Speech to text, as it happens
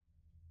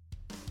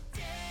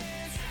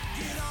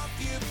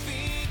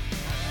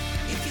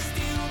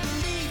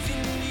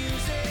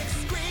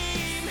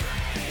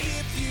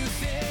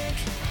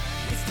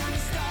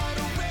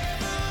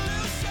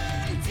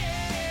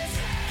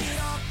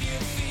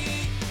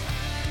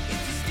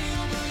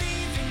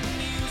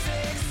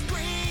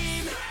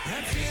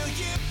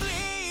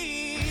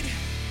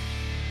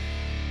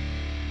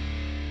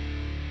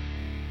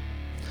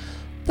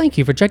Thank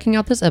you for checking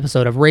out this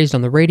episode of Raised on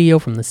the Radio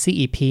from the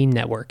CEP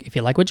Network. If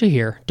you like what you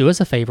hear, do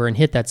us a favor and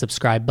hit that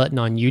subscribe button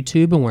on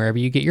YouTube and wherever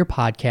you get your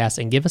podcasts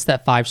and give us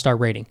that 5-star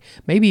rating.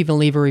 Maybe even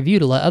leave a review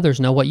to let others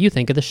know what you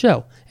think of the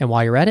show. And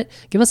while you're at it,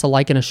 give us a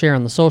like and a share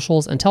on the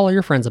socials and tell all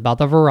your friends about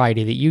the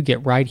variety that you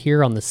get right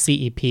here on the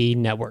CEP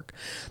Network.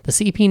 The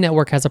CEP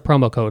Network has a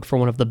promo code for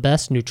one of the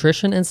best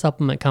nutrition and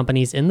supplement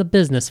companies in the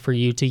business for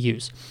you to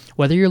use.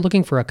 Whether you're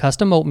looking for a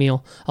custom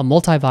oatmeal, a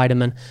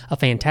multivitamin, a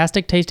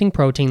fantastic tasting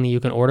protein that you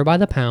can order by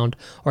the pound,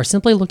 or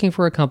simply looking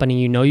for a company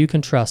you know you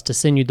can trust to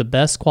send you the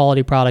best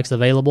quality products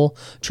available,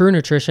 True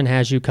Nutrition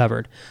has you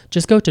covered.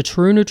 Just go to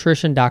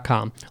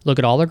TrueNutrition.com, look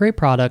at all the great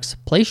products,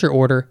 place your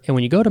order, and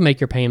when you go to make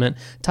your payment,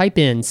 type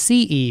in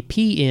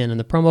CEPN in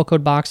the promo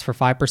code box for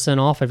 5%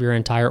 off of your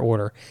entire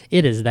order.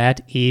 It is that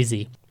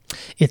easy.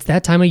 It's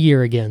that time of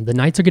year again. The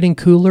nights are getting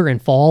cooler and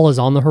fall is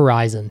on the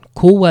horizon.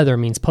 Cool weather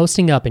means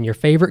posting up in your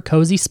favorite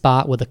cozy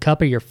spot with a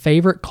cup of your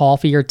favorite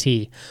coffee or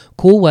tea.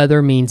 Cool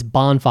weather means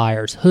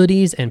bonfires,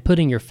 hoodies, and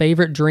putting your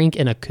favorite drink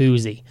in a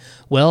koozie.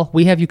 Well,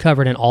 we have you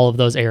covered in all of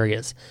those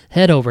areas.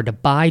 Head over to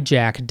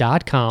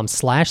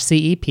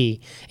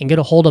buyjack.com/CEP and get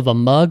a hold of a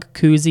mug,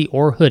 koozie,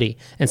 or hoodie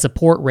and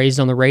support Raised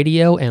on the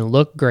Radio and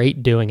look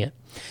great doing it.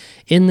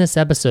 In this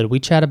episode, we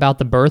chat about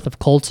the birth of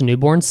Colt's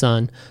newborn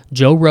son,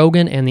 Joe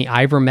Rogan and the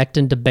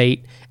ivermectin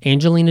debate,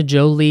 Angelina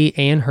Jolie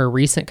and her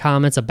recent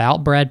comments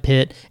about Brad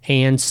Pitt,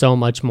 and so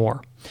much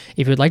more.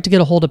 If you'd like to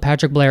get a hold of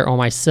Patrick Blair or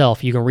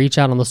myself, you can reach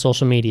out on the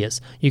social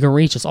medias. You can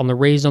reach us on the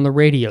Raised on the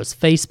Radio's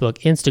Facebook,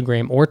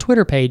 Instagram, or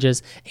Twitter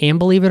pages, and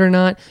believe it or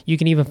not, you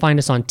can even find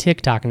us on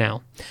TikTok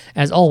now.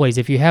 As always,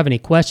 if you have any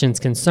questions,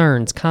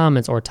 concerns,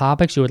 comments, or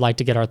topics you would like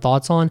to get our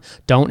thoughts on,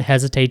 don't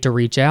hesitate to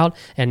reach out.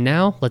 And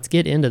now, let's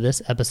get into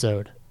this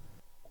episode.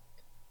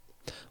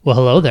 Well,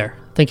 hello there.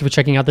 Thank you for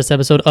checking out this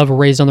episode of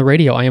Raised on the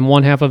Radio. I am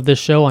one half of this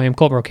show. I am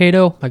Colt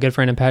Mercado, my good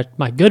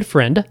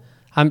friend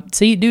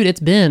See, dude, it's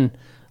been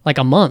like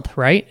a month,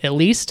 right? At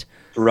least.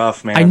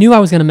 Rough, man. I knew I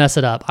was going to mess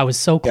it up. I was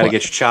so close. Gotta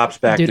get your chops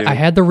back, dude. I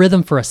had the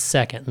rhythm for a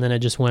second, and then it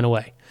just went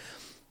away.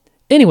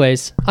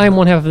 Anyways, I am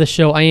one half of the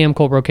show. I am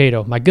Colt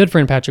Mercado, my good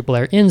friend Patrick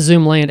Blair, in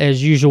Zoom land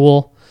as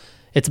usual.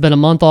 It's been a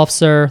month off,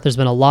 sir. There's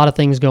been a lot of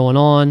things going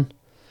on.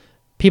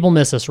 People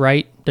miss us,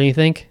 right? Don't you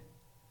think?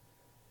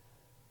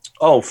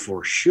 Oh,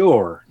 for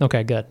sure.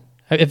 Okay, good.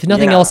 If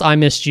nothing else, I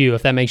missed you,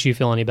 if that makes you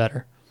feel any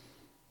better.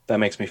 That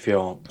makes me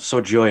feel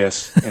so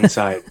joyous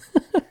inside.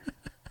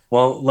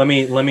 Well, let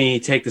me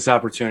take this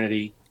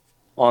opportunity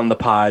on the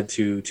pod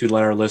to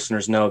let our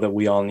listeners know that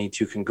we all need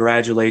to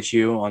congratulate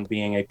you on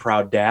being a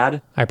proud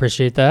dad. I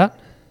appreciate that.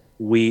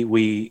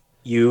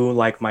 You,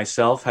 like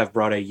myself, have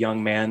brought a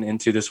young man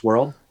into this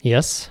world.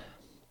 Yes.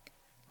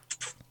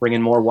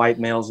 Bringing more white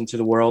males into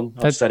the world,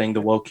 upsetting the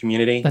woke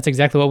community. That's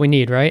exactly what we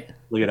need, right?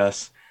 Look at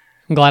us.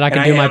 I'm glad I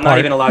can do my part. I'm not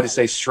even allowed to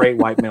say straight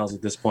white males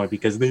at this point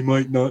because they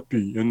might not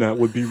be, and that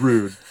would be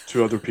rude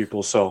to other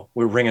people. So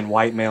we're bringing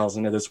white males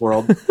into this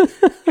world.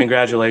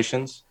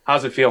 Congratulations.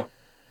 How's it feel?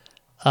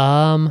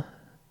 I'm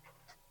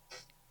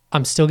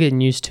still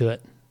getting used to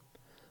it,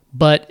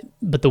 but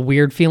the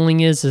weird feeling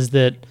is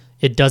that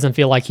it doesn't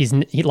feel like he's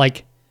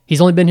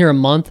only been here a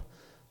month,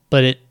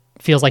 but it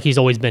feels like he's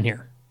always been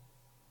here,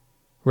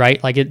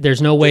 right? Like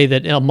there's no way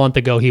that a month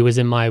ago he was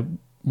in my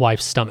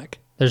wife's stomach.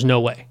 There's no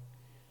way.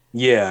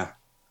 Yeah.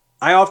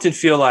 I often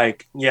feel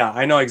like,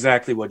 I know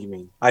exactly what you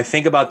mean. I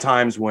think about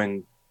times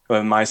when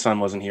my son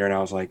wasn't here and I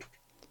was like,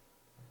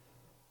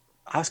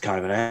 I was kind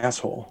of an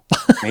asshole.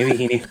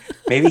 Maybe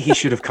he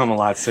should have come a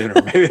lot sooner.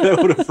 Maybe that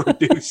would have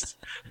reduced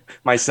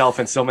myself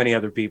and so many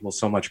other people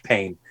so much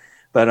pain.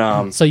 But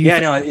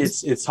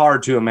it's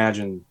hard to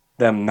imagine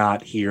them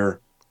not here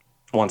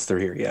once they're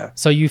here. Yeah.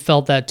 So you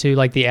felt that too,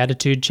 like the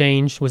attitude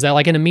change. Was that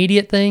like an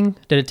immediate thing?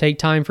 Did it take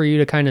time for you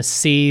to kind of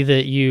see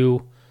that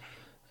you,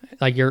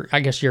 like your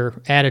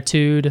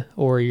attitude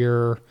or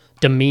your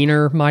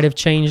demeanor might have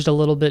changed a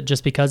little bit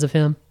just because of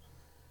him?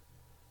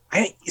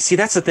 I see.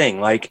 That's the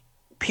thing. Like,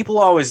 people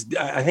always,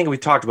 I think we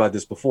talked about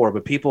this before,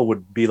 but people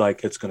would be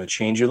like, it's going to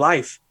change your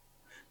life.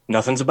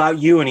 Nothing's about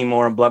you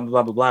anymore, and blah, blah,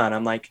 blah, blah, blah. And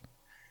I'm like,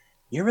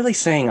 you're really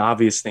saying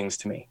obvious things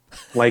to me.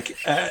 Like,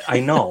 I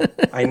know,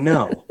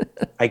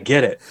 I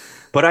get it.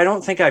 But I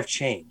don't think I've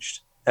changed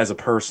as a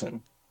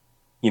person,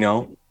 you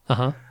know?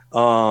 Uh-huh.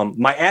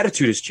 My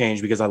attitude has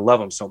changed because I love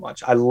him so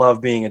much. I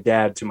love being a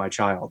dad to my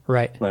child.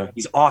 Right.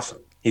 He's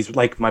awesome. He's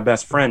like my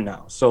best friend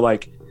now. So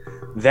like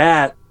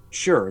that,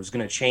 sure, is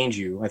going to change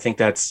you. I think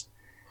that's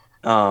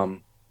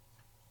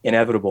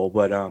inevitable,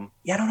 but I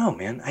don't know,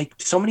 man.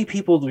 So many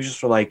people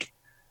just are like,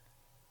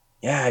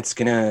 it's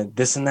gonna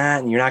this and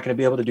that, and you're not gonna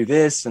be able to do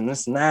this and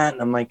this and that,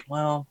 and I'm like,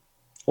 well,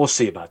 we'll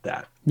see about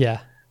that. Yeah,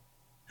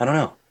 I don't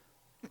know.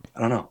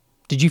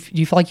 Do you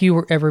feel like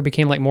you ever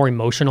became like more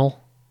emotional?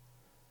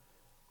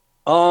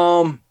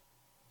 Yeah,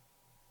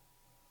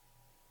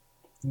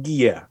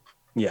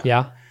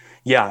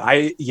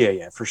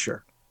 for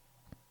sure.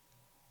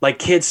 Like,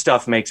 kid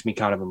stuff makes me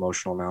kind of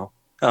emotional now.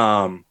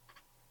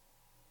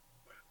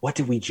 What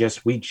did we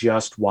just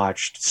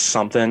watched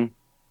something.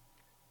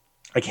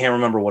 I can't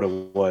remember what it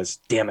was.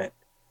 Damn it.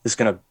 It's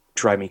going to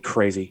drive me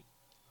crazy.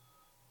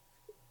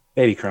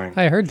 Baby crying.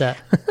 I heard that.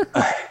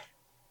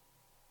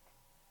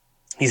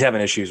 He's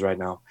having issues right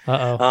now.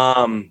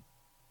 Uh-oh.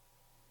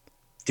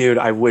 Dude,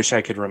 I wish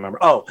I could remember.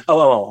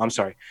 Oh, I'm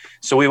sorry.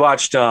 So we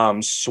watched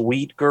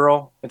Sweet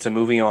Girl. It's a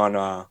movie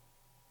on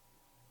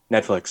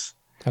Netflix.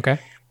 Okay.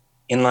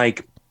 And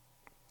like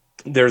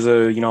there's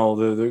a,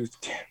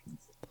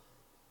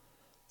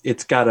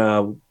 it's got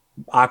a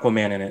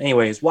Aquaman in it.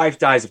 Anyway, his wife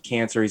dies of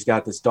cancer. He's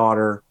got this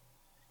daughter.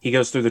 He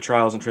goes through the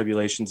trials and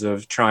tribulations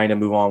of trying to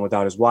move on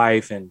without his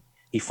wife, and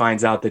he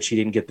finds out that she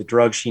didn't get the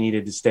drugs she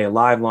needed to stay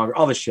alive longer,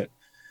 all this shit.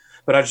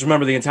 But I just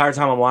remember the entire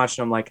time I'm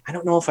watching, I'm like, I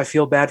don't know if I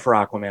feel bad for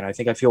Aquaman. I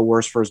think I feel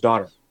worse for his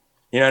daughter.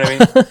 You know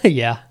what I mean?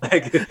 Yeah.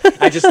 Like,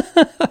 I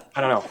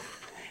don't know.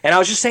 And I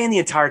was just saying the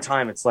entire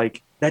time, it's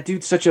like, that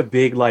dude's such a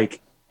big,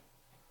 like,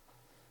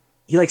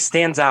 he like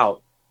stands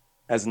out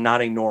as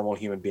not a normal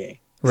human being.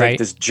 He's right. Like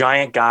this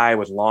giant guy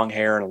with long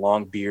hair and a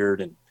long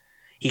beard, and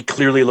he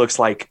clearly looks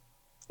like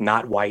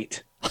not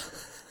white.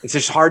 It's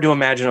just hard to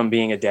imagine him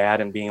being a dad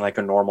and being like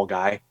a normal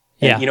guy.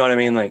 And, yeah. You know what I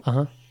mean? Like,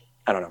 I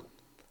don't know.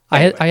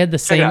 Anyway, I had the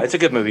same. It's a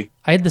good movie.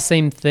 I had the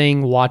same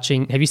thing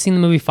watching. Have you seen the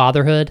movie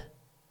Fatherhood?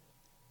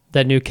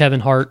 That new Kevin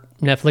Hart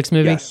Netflix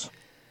movie?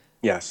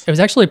 Yes. It was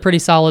actually a pretty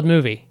solid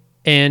movie.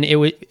 And it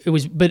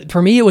was, but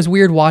for me, it was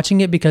weird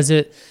watching it because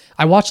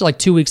I watched it like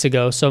 2 weeks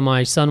ago. So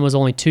my son was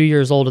only 2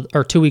 years old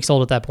or 2 weeks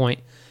old at that point.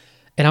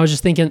 And I was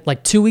just thinking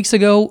like 2 weeks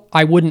ago,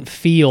 I wouldn't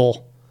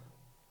feel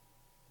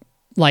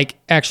like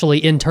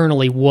actually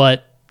internally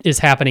what is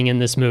happening in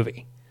this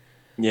movie.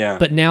 Yeah.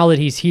 But now that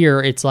he's here,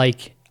 it's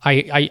like,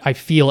 I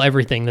feel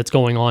everything that's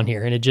going on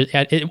here.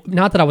 And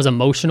not that I was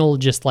emotional,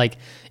 just like,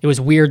 it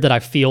was weird that I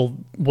feel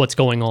what's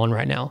going on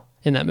right now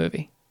in that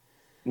movie.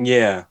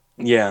 Yeah.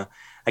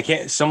 I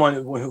can't,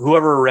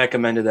 whoever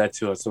recommended that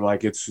to us, they're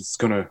like, it's a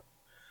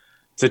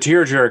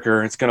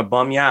tearjerker. It's going to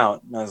bum you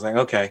out. And I was like,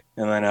 okay.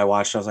 And then I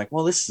watched, I was like,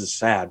 well, this is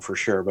sad for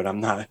sure, but I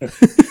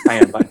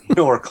am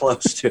nowhere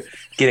close to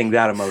getting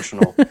that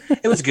emotional.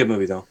 It was a good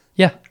movie though.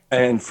 Yeah.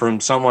 And from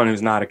someone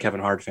who's not a Kevin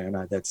Hart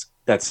fan,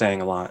 that's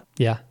saying a lot.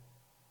 Yeah.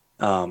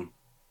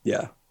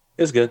 Yeah,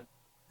 it was good.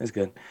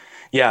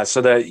 Yeah.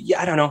 So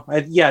I don't know.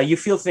 You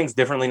feel things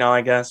differently now,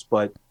 I guess,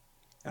 but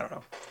I don't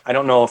know. I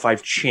don't know if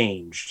I've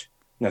changed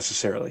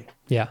necessarily.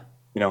 Yeah.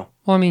 Well,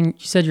 I mean,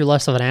 you said you're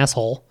less of an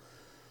asshole.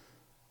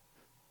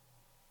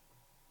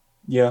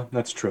 Yeah,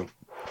 that's true.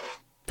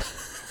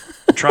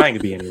 I'm trying to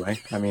be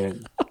anyway. I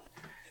mean,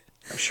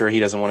 I'm sure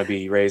he doesn't want to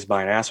be raised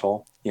by an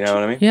asshole. You know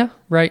what I mean? Yeah,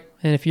 right.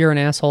 And if you're an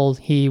asshole,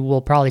 he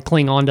will probably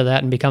cling on to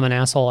that and become an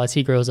asshole as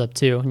he grows up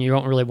too. And you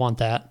don't really want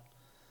that.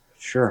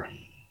 Sure.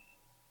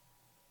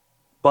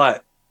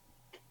 But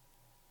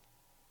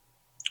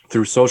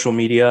through social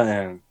media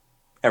and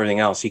everything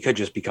else, he could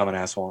just become an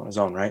asshole on his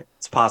own, right?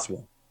 It's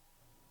possible.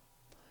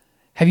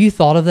 Have you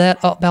thought of that,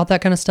 about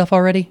that kind of stuff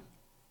already?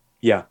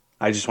 Yeah.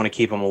 I just want to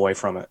keep him away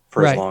from it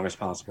for as long as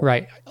possible.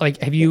 Right.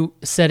 Like, have you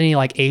set any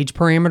like age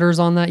parameters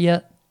on that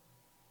yet?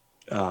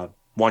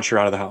 Once you're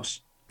out of the house.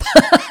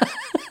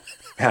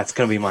 That's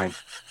going to be mine.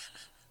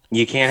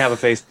 You can't have a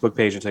Facebook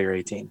page until you're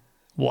 18.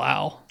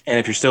 Wow. And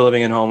if you're still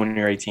living at home when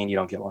you're 18, you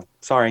don't get one.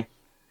 Sorry.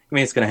 I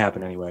mean, it's going to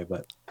happen anyway,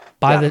 but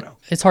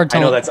it's hard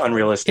telling. I know that's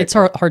unrealistic. It's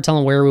hard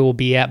telling where we will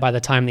be at by the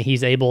time that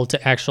he's able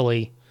to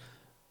actually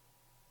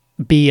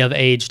be of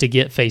age to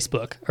get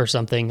Facebook or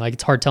something. Like,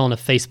 it's hard telling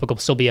if Facebook will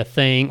still be a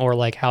thing or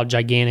like how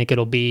gigantic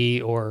it'll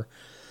be or,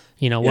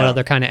 what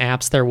other kind of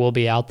apps there will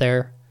be out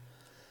there.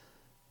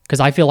 Because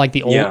I feel like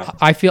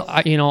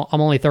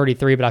I'm only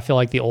 33, but I feel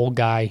like the old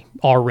guy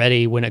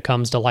already when it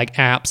comes to like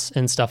apps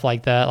and stuff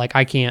like that. Like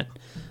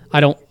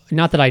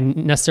not that I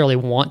necessarily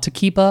want to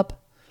keep up,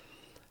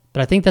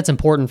 but I think that's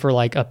important for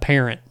like a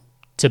parent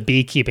to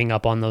be keeping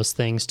up on those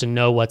things, to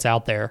know what's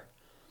out there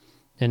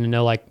and to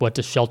know like what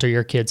to shelter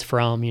your kids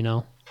from,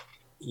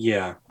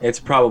 Yeah, it's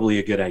probably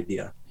a good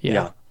idea.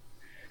 Yeah.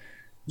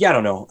 Yeah, I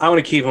don't know. I want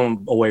to keep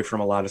them away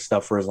from a lot of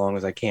stuff for as long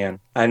as I can.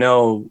 I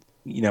know,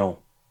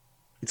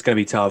 it's going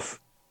to be tough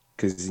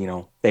because,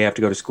 they have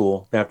to go to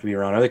school. They have to be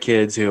around other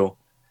kids who,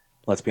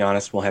 let's be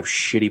honest, will have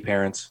shitty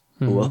parents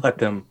who will let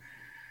them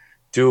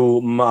do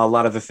a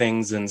lot of the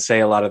things and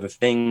say a lot of the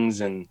things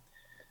and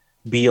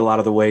be a lot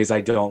of the ways I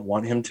don't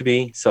want him to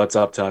be. So it's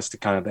up to us to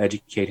kind of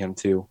educate him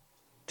to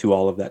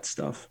all of that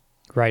stuff.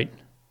 Right.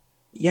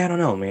 Yeah, I don't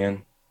know,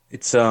 man.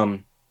 It's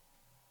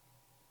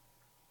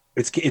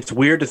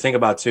weird to think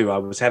about too. I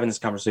was having this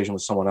conversation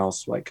with someone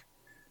else. Like,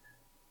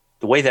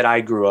 the way that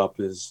I grew up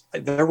is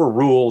there were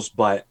rules,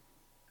 but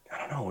I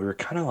don't know. We were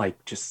kind of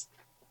like just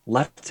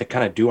left to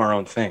kind of do our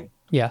own thing.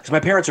 Yeah. Because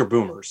my parents are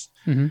boomers.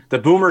 Mm-hmm. The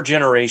boomer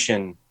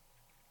generation,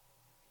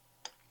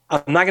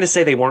 I'm not going to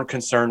say they weren't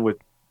concerned with,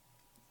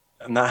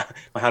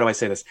 how do I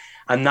say this?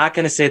 I'm not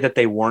going to say that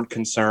they weren't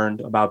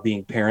concerned about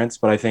being parents,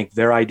 but I think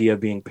their idea of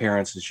being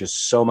parents is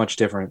just so much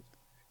different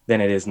than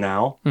it is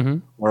now,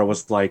 where it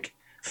was like,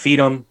 feed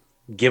them,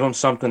 give them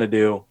something to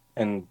do,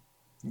 and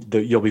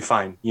you'll be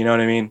fine. You know what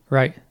I mean?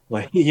 Right.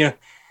 Like,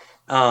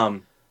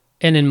 and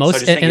in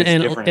most,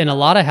 and a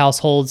lot of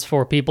households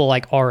for people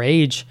like our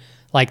age,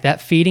 Like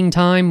that feeding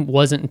time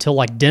wasn't until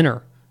like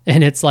dinner.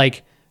 And it's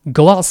like,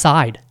 go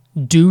outside,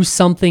 do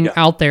something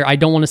out there. I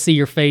don't want to see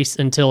your face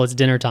until it's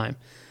dinner time.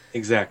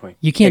 Exactly.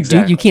 You can't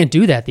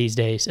do that these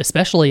days,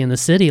 especially in the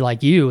city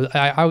like you.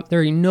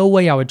 There ain't no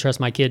way I would trust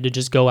my kid to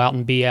just go out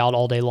and be out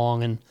all day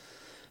long and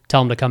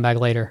tell him to come back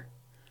later.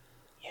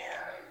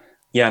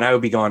 Yeah, and I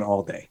would be gone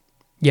all day.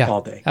 Yeah,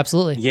 all day.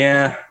 Absolutely.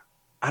 Yeah,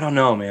 I don't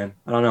know, man.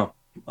 I don't know.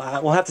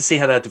 We'll have to see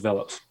how that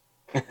develops.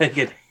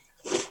 Yeah,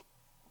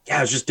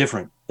 it's just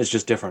different. It's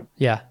just different.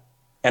 Yeah.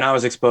 And I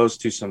was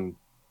exposed to some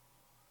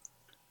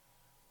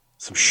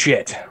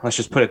shit. Let's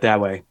just put it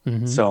that way.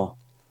 Mm-hmm. So,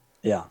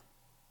 yeah.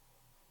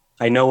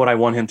 I know what I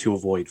want him to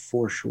avoid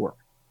for sure.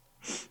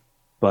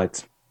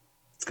 But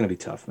it's going to be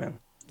tough, man.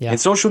 Yeah. And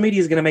social media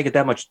is going to make it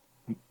that much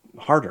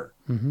harder,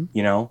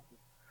 you know?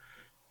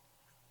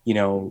 What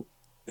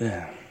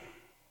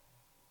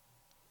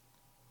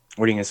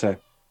are you going to say?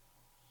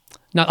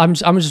 No, I'm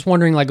just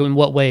wondering, like, in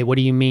what way? What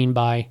do you mean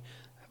by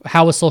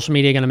how is social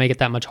media going to make it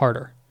that much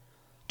harder?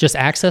 Just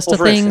access to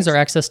things or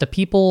access to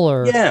people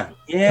or? Yeah.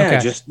 Okay.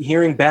 Just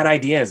hearing bad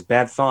ideas,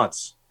 bad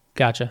thoughts.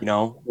 Gotcha.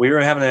 We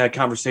were having a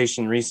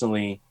conversation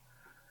recently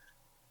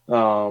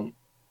about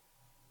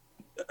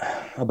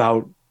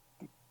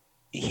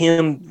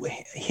him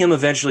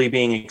eventually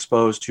being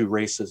exposed to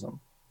racism.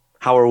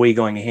 How are we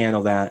going to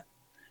handle that?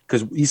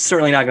 Because he's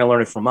certainly not going to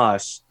learn it from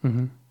us,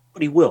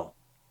 but he will.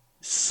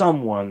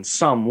 Someone,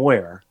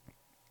 somewhere,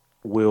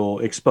 will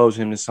expose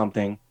him to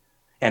something,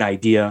 an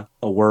idea,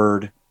 a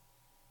word,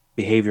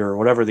 behavior, or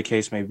whatever the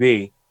case may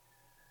be.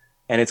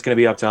 And it's going to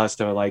be up to us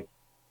to like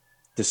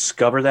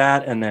discover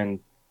that and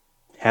then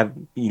have,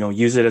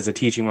 use it as a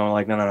teaching moment.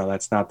 Like, no,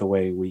 that's not the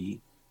way we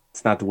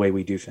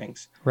do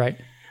things. Right.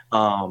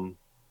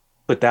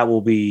 But that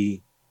will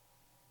be,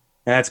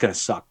 and that's going to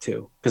suck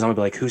too. Cause I'm gonna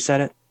be like, who said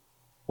it?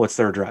 What's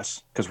their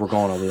address? Cause we're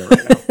going over there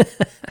right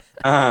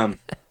now.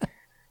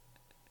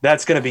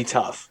 That's going to be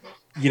tough,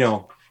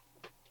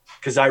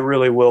 because I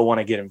really will want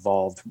to get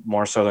involved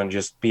more so than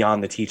just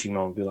beyond the teaching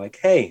moment. Be like,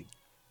 hey,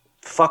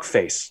 fuck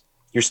face.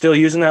 You're still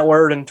using that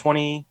word in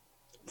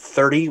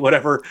 2030,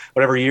 whatever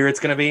year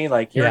it's going to be.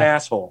 Like, you're an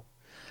asshole.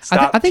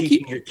 Stop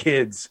teaching your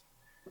kids.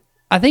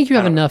 I think you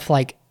have enough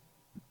like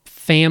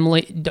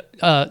family,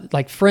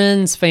 like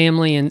friends,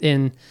 family,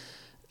 and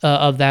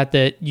of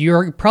that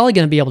you're probably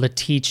going to be able to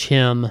teach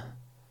him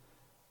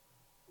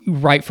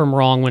right from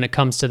wrong when it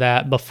comes to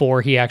that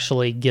before he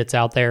actually gets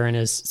out there and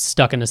is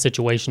stuck in a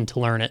situation to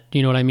learn it.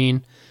 You know what I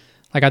mean?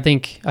 Like, I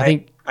think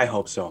I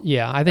hope so.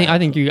 Yeah. I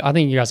think you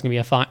guys can be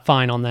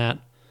fine on that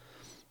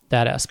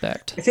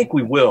aspect. I think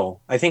we will,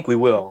 and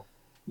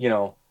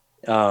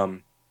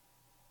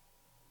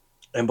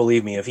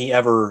believe me, if he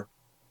ever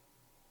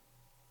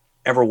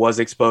was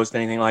exposed to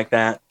anything like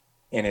that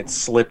and it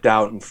slipped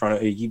out in front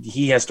of,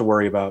 he has to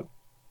worry about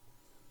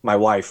my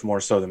wife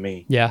more so than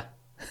me. Yeah.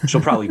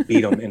 She'll probably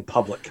beat him in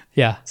public.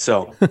 Yeah.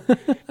 So, I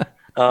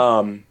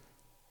don't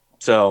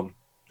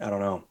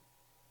know.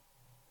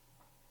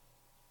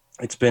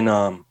 It's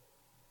been,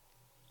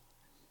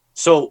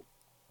 so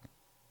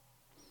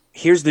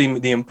here's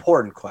the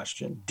important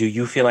question. Do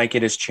you feel like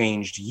it has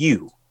changed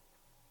you?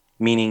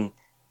 Meaning,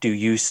 do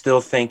you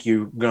still think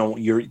are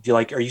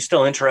you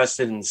still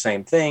interested in the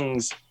same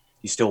things?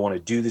 You still want to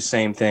do the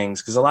same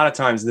things? Because a lot of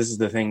times this is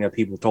the thing that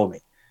people told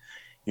me.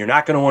 You're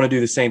not going to want to do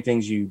the same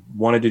things you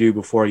wanted to do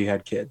before you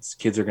had kids.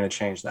 Kids are going to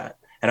change that.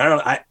 And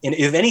and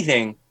if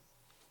anything,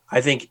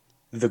 I think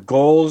the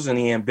goals and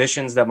the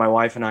ambitions that my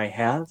wife and I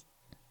have,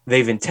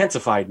 they've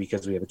intensified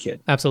because we have a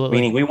kid. Absolutely.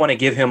 Meaning we want to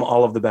give him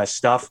all of the best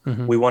stuff.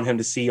 We want him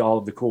to see all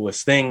of the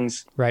coolest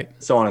things. Right.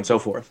 So on and so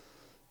forth.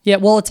 Yeah,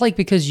 well, it's like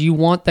because you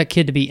want that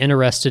kid to be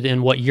interested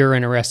in what you're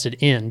interested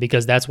in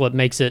because that's what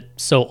makes it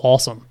so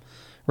awesome.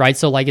 Right?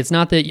 So like it's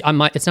not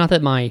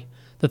that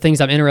the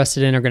things I'm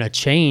interested in are going to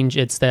change.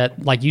 It's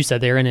that, like you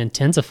said, they're going to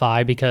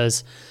intensify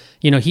because,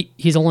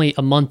 he's only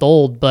a month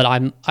old, but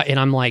I'm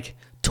like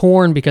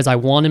torn because I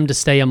want him to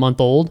stay a month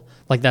old,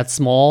 like that's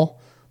small.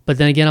 But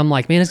then again, I'm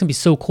like, man, it's going to be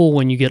so cool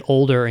when you get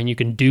older and you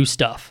can do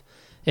stuff.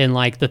 And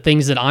like the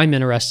things that I'm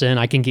interested in,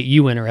 I can get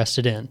you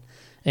interested in.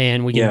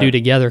 And we can do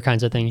together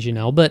kinds of things,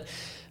 But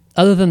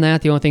other than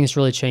that, the only thing that's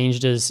really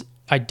changed is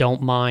I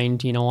don't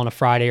mind, on a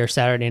Friday or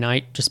Saturday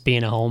night, just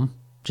being at home,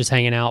 just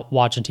hanging out,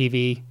 watching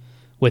TV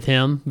with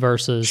him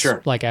versus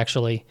like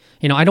actually,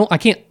 I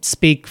can't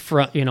speak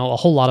for, a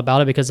whole lot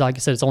about it because like I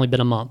said, it's only been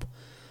a month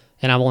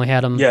and I've only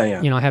had him,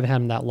 I haven't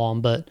had him that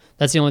long, but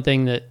that's the only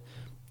thing that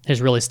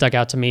has really stuck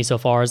out to me so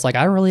far is like,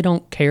 I really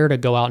don't care to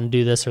go out and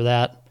do this or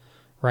that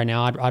right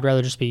now. I'd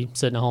rather just be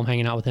sitting at home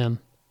hanging out with him.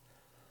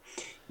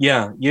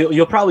 Yeah.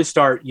 You'll probably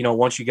start,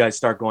 once you guys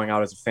start going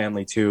out as a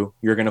family too,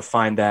 you're going to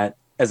find that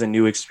as a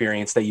new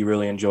experience that you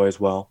really enjoy as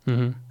well.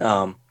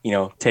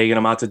 Taking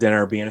them out to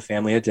dinner, being a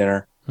family at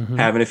dinner,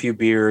 having a few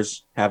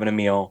beers, having a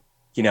meal,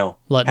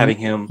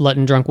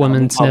 letting drunk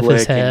women sniff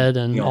his head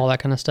and all that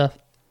kind of stuff.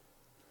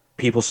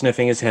 People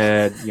sniffing his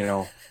head,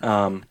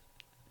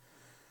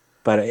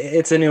 but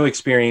it's a new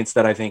experience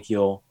that I think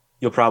you'll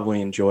probably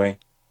enjoy.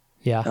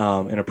 Yeah.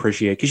 And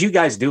appreciate, because you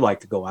guys do like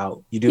to go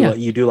out. Yeah.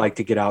 You do like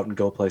to get out and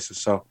go places.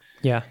 So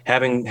Yeah.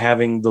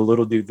 having the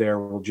little dude there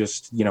will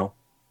just, he'll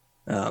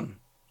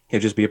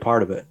just be a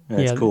part of it.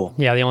 And it's cool.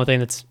 Yeah. The only thing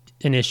that's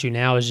an issue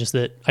now is just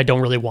that I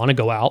don't really want to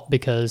go out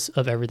because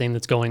of everything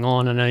that's going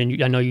on. And I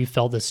know you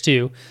felt this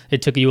too.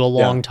 It took you a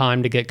long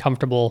time to get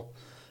comfortable,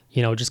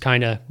 just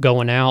kind of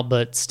going out,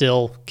 but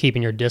still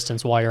keeping your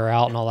distance while you're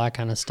out and all that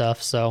kind of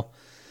stuff. So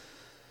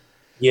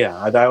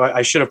yeah,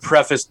 I should have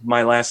prefaced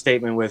my last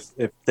statement with,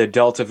 if the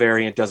Delta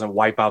variant doesn't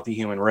wipe out the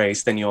human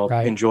race, then you'll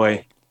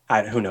enjoy,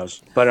 who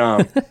knows, but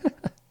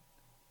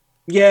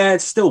yeah,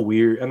 it's still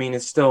weird. I mean, you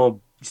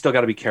still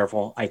got to be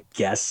careful, I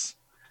guess.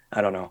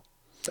 I don't know.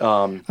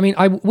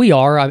 We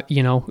are,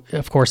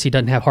 of course he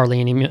doesn't have hardly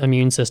any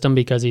immune system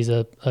because he's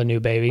a new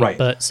baby, right.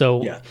 But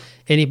so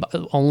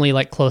only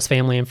like close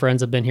family and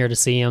friends have been here to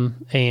see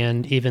him.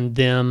 And even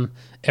them,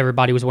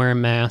 everybody was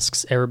wearing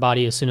masks.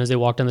 Everybody, as soon as they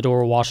walked in the door,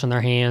 were washing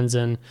their hands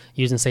and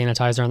using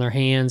sanitizer on their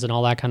hands and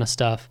all that kind of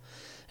stuff.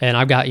 And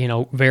I've got,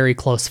 very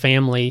close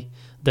family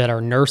that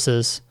are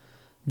nurses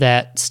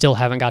that still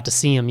haven't got to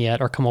see him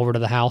yet or come over to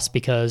the house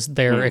because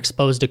they're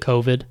exposed to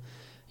COVID,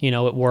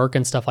 at work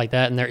and stuff like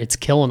that. And it's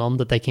killing them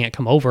that they can't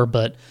come over.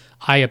 But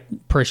I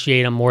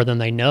appreciate them more than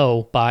they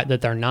know that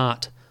they're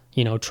not,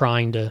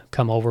 trying to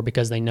come over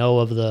because they know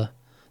of the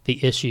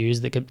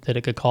issues that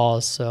it could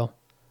cause. So.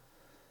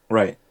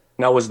 Right.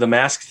 Now, was the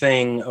mask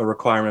thing a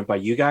requirement by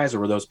you guys, or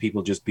were those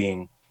people just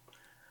being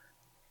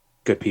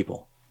good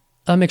people?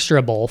 A mixture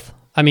of both.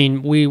 I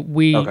mean,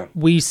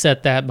 we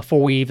set that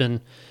before we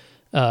even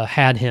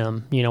had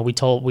him. We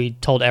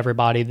told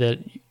everybody that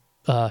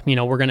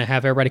we're going to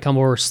have everybody come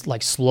over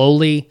like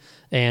slowly,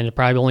 and it'll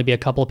probably only be a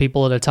couple of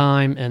people at a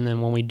time. And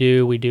then when we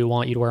do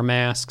want you to wear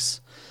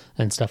masks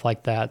and stuff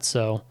like that.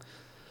 So,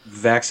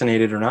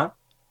 vaccinated or not?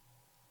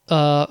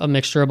 A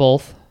mixture of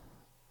both.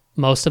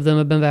 Most of them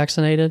have been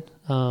vaccinated,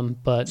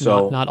 but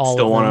so not all.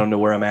 Still of want them. them to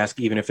wear a mask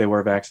even if they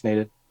were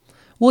vaccinated?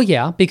 Well,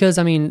 yeah, because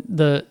I mean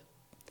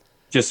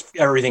just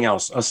everything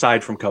else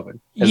aside from COVID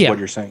is what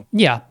you're saying.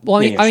 Yeah. Well,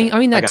 I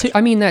mean that too.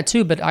 I mean that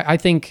too. But I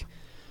think,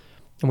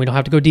 and we don't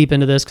have to go deep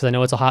into this because I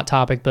know it's a hot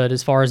topic. But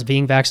as far as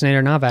being vaccinated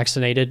or not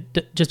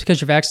vaccinated, just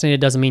because you're vaccinated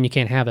doesn't mean you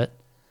can't have it.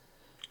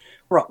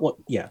 Right. Well,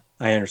 yeah,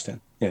 I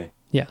understand. Yeah.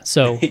 Yeah.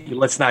 So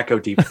let's not go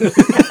deep.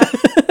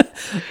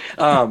 No,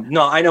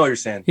 I know what you're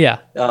saying. Yeah.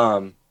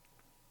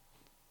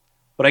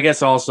 But I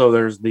guess also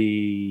there's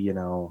the,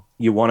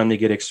 you want them to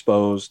get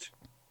exposed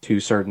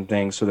to certain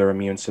things so their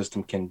immune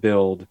system can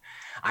build.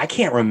 I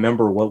can't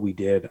remember what we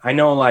did. I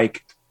know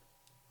like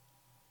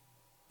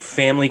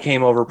family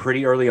came over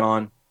pretty early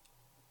on,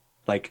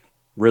 like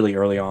really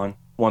early on,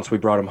 once we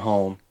brought them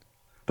home.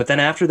 But then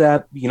after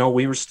that,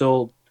 we were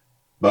still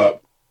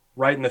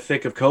right in the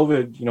thick of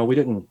COVID. We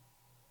didn't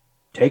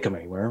take them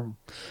anywhere.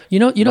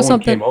 No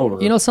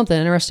something. Something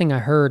interesting I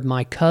heard.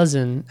 My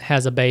cousin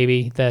has a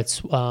baby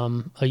that's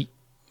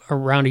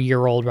around a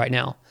year old right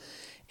now,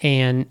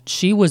 and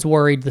she was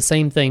worried the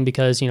same thing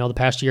because the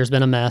past year's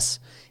been a mess,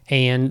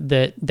 and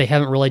that they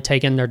haven't really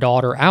taken their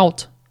daughter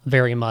out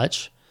very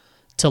much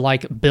to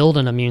like build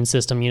an immune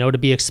system, to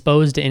be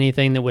exposed to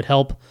anything that would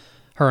help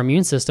her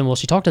immune system. Well,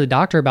 she talked to the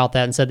doctor about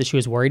that and said that she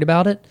was worried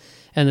about it,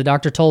 and the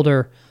doctor told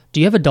her,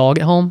 "Do you have a dog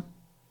at home?"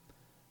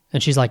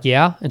 And she's like,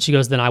 "Yeah." And she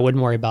goes, "Then I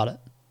wouldn't worry about it."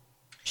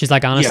 She's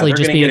like, honestly,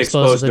 just being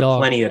exposed to the dog.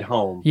 Plenty at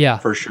home. Yeah.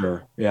 For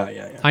sure.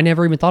 Yeah. I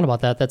never even thought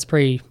about that. That's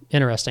pretty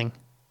interesting.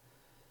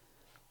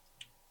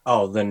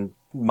 Oh, then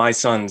my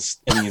son's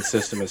immune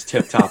system is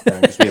tip top then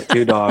because we have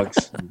 2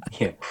 dogs.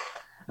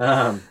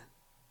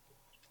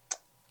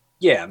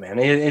 Yeah, man.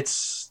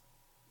 It's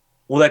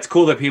that's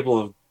cool that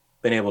people have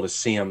been able to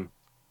see him.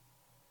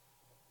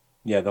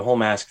 Yeah, the whole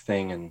mask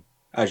thing, and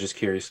I was just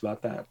curious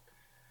about that.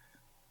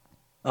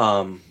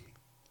 Who?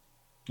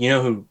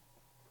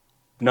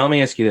 Now let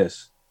me ask you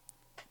this: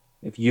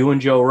 if you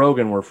and Joe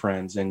Rogan were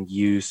friends, and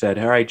you said,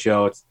 "All right,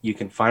 Joe, you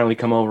can finally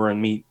come over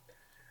and meet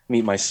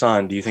my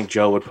son," do you think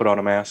Joe would put on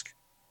a mask?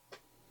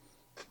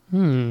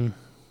 I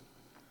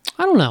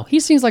don't know. He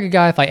seems like a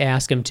guy. If I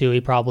ask him to,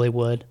 he probably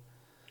would.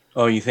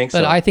 Oh, you think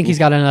so? But I think he's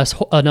got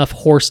enough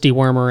horse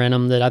dewormer in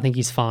him that I think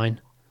he's fine.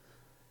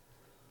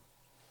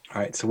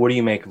 All right. So what do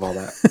you make of all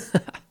that?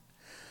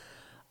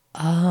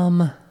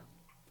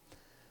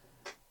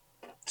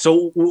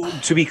 So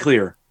to be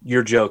clear,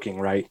 you're joking,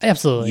 right?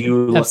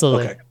 Absolutely.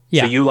 Absolutely. Okay.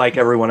 Yeah. So you, like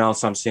everyone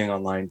else I'm seeing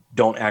online,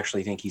 don't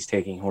actually think he's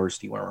taking horse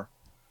dewormer?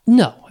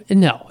 No.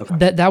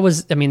 Okay. That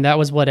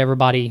was what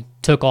everybody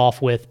took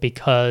off with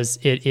because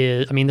it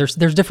is. I mean, there's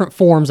different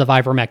forms of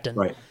ivermectin.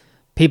 Right.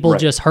 People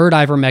just heard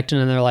ivermectin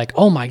and they're like,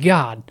 "Oh my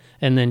God,"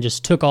 and then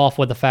just took off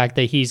with the fact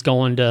that he's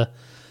going to,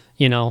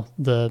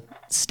 the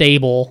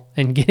stable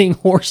and getting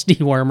horse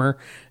dewormer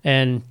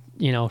and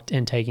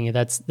and taking it.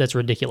 That's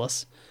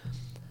ridiculous.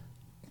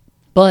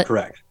 But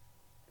correct.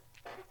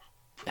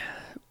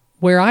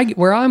 Where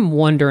I'm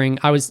wondering,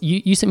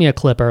 you sent me a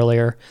clip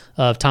earlier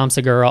of Tom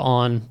Segura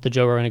on the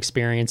Joe Rogan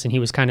Experience, and he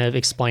was kind of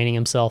explaining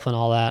himself and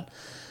all that.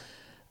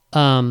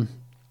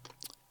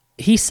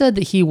 He said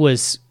that he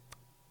was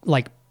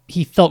like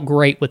he felt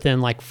great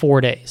within like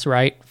 4 days,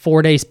 right?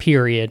 4 days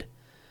period.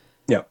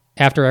 Yeah.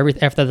 After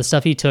the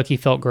stuff he took, he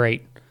felt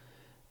great.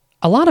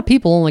 A lot of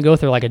people only go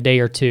through like a day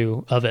or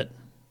two of it.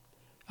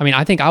 I mean,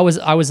 I think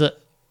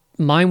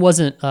mine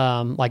wasn't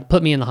like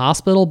put me in the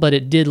hospital, but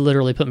it did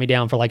literally put me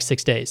down for like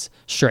 6 days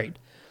straight,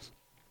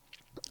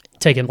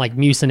 taking like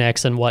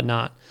Mucinex and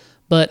whatnot.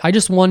 But I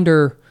just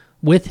wonder,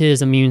 with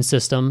his immune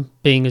system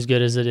being as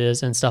good as it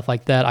is and stuff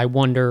like that, I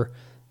wonder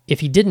if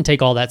he didn't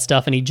take all that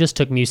stuff and he just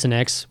took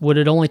Mucinex, would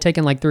it only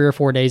taken like 3 or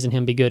 4 days and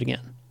him be good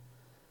again?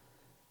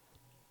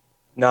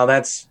 Now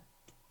that's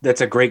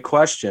a great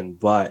question,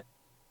 but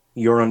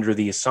you're under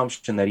the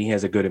assumption that he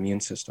has a good immune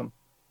system.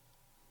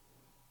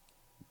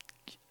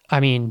 I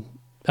mean,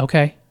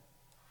 okay.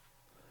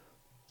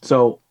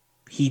 So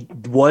he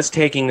was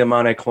taking the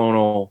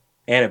monoclonal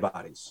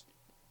antibodies,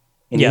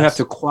 and Yes. you have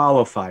to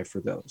qualify for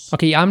those.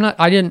 Okay,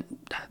 I did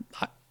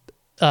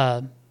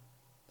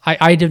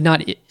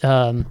not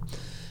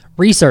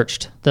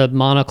researched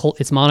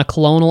it's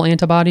monoclonal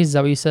antibodies. Is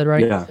that what you said,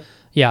 right? Yeah.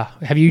 Yeah.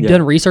 Have you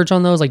done research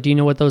on those? Like, do you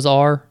know what those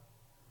are?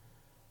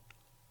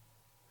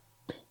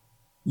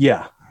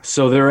 Yeah.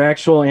 So there are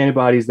actual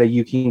antibodies that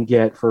you can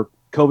get for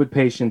COVID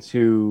patients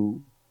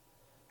who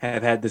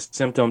have had the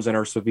symptoms and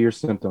are severe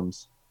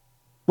symptoms.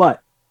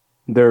 But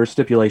there are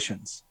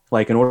stipulations.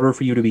 Like, in order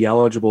for you to be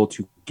eligible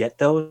to get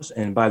those,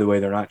 and by the way,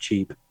 they're not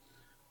cheap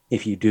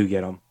if you do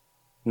get them.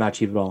 Not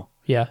cheap at all.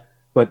 Yeah.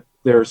 But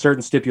there are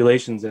certain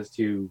stipulations as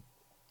to,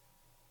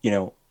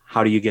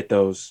 how do you get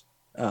those?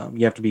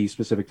 You have to be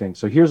specific things.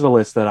 So here's a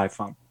list that I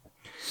found.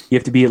 You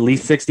have to be at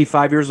least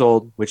 65 years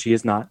old, which he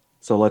is not.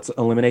 So let's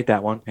eliminate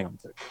that one. Hang on a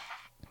second.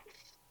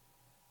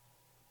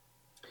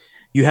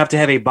 You have to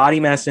have a body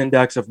mass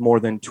index of more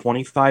than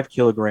 25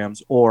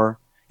 kilograms, or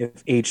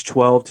if age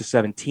 12 to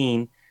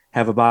 17,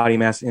 have a body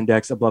mass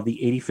index above the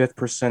 85th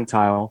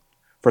percentile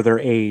for their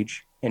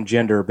age and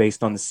gender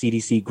based on the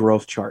CDC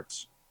growth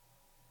charts.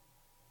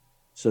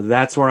 So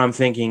that's where I'm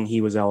thinking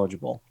he was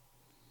eligible.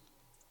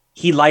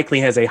 He likely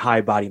has a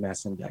high body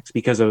mass index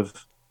because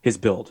of his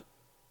build.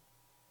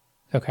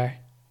 Okay.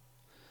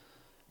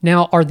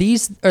 Now, are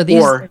these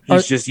or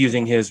he's just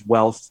using his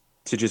wealth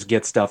to just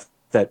get stuff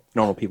that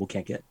normal people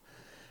can't get?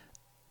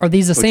 Are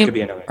these the same? Could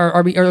be another.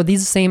 Are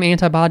these the same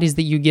antibodies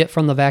that you get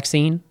from the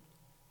vaccine?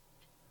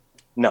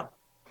 No,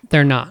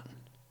 they're not.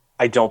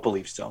 I don't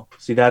believe so.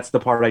 See, that's the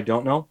part I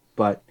don't know.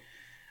 But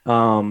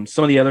some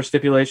of the other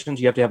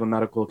stipulations, you have to have a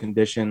medical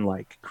condition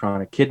like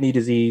chronic kidney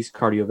disease,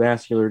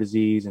 cardiovascular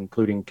disease,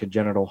 including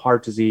congenital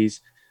heart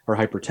disease or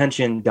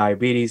hypertension,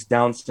 diabetes,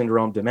 Down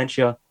syndrome,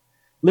 dementia,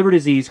 liver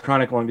disease,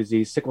 chronic lung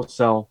disease, sickle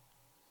cell,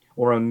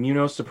 or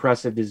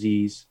immunosuppressive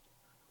disease,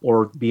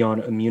 or be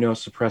on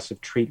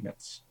immunosuppressive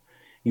treatments.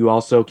 You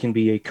also can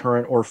be a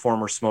current or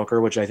former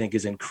smoker, which I think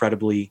is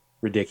incredibly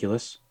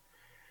ridiculous.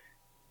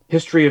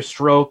 History of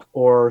stroke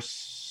or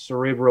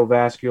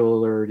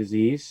cerebrovascular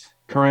disease,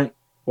 current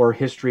or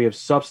history of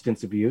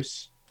substance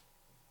abuse,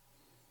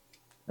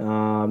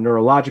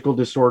 neurological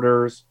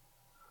disorders,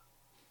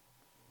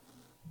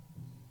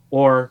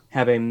 or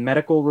have a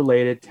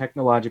medical-related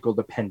technological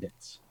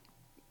dependence.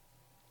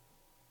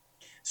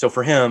 So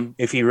for him,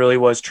 if he really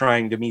was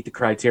trying to meet the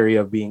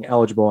criteria of being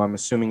eligible, I'm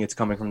assuming it's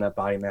coming from that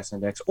body mass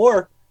index,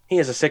 or he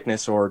has a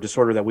sickness or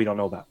disorder that we don't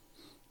know about.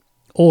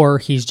 Or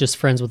he's just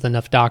friends with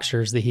enough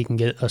doctors that he can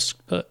get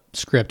a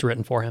script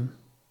written for him.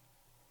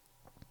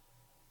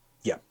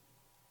 Yeah.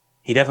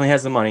 He definitely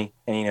has the money,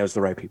 and he knows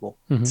the right people.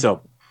 Mm-hmm.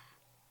 So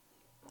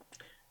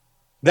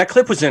that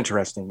clip was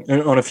interesting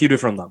on a few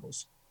different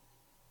levels.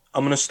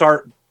 I'm going to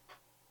start,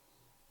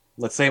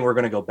 let's say we're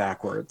going to go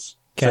backwards.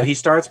 Okay. So he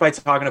starts by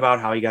talking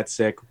about how he got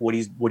sick, what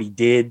he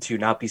did to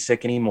not be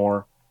sick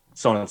anymore,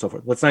 so on and so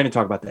forth. Let's not even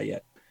talk about that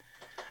yet.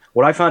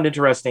 What I found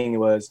interesting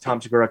was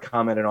Tom Segura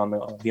commented on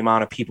the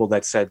amount of people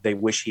that said they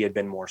wish he had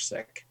been more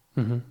sick,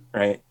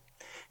 right?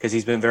 Because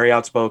he's been very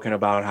outspoken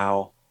about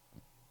how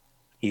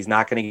he's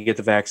not going to get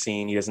the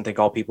vaccine. He doesn't think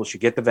all people should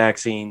get the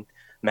vaccine.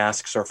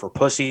 Masks are for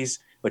pussies,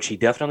 which he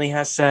definitely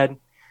has said.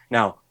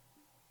 Now,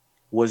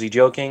 was he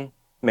joking?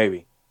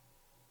 Maybe.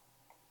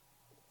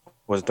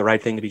 Was it the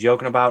right thing to be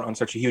joking about on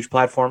such a huge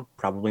platform?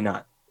 Probably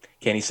not.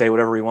 Can he say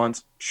whatever he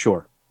wants?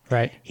 Sure.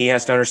 Right. He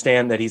has to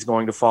understand that he's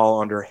going to fall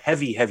under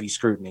heavy, heavy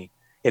scrutiny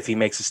if he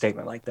makes a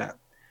statement like that.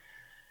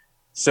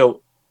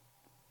 So,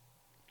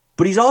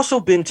 but he's also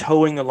been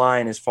towing the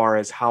line as far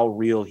as how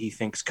real he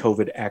thinks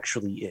COVID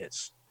actually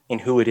is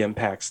and who it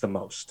impacts the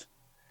most.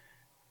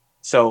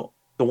 So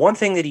the one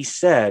thing that he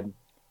said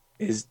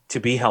is to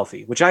be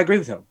healthy, which I agree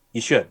with him.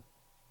 You should.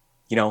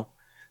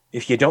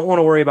 If you don't want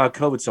to worry about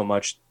COVID so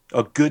much,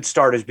 a good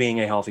start is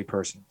being a healthy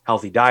person.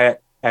 Healthy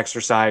diet,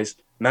 exercise,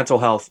 mental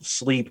health,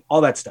 sleep,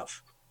 all that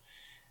stuff.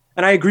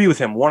 And I agree with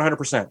him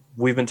 100%.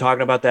 We've been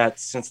talking about that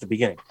since the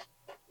beginning.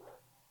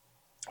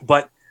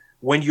 But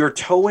when you're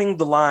towing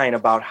the line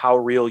about how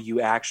real you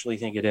actually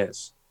think it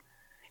is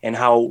and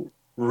how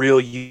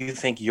real you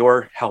think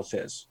your health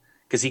is,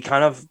 because he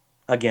kind of,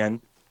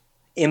 again,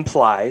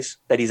 implies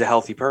that he's a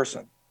healthy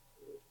person,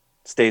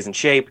 stays in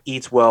shape,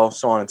 eats well,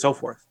 so on and so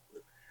forth.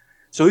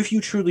 So if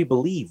you truly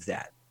believe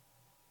that,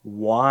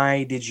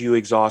 why did you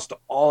exhaust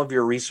all of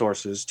your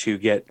resources to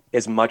get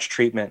as much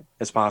treatment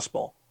as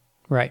possible?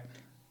 Right.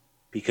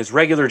 Because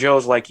regular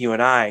Joes like you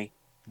and I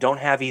don't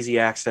have easy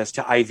access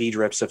to IV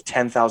drips of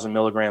 10,000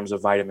 milligrams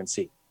of vitamin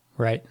C.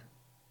 Right.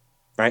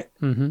 Right?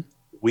 Mm-hmm.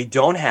 We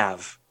don't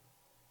have,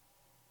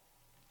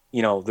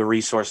 the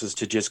resources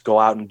to just go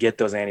out and get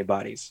those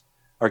antibodies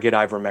or get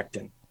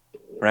ivermectin.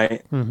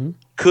 Right? Mm-hmm.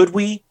 Could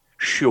we?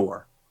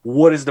 Sure.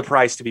 What is the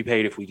price to be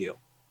paid if we do?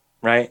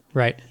 Right?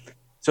 Right.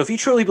 So if he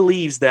truly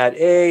believes that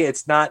A,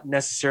 it's not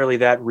necessarily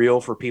that real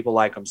for people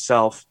like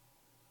himself,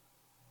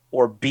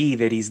 or B,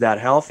 that he's that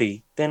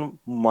healthy, then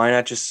why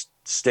not just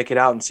stick it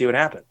out and see what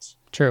happens?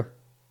 True.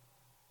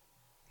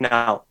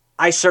 Now,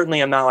 I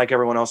certainly am not like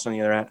everyone else on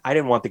the other end. I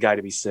didn't want the guy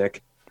to be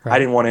sick. Right. I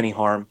didn't want any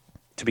harm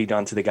to be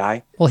done to the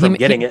guy Well, from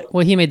getting it.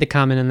 Well, he made the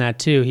comment in that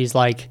too. He's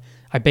like,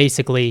 I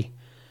basically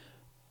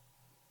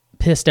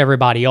pissed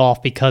everybody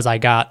off because I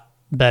got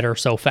better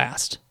so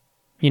fast.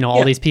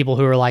 All these people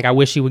who are like, I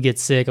wish he would get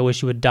sick. I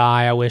wish he would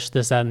die. I wish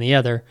this, that, and the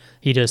other.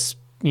 He just,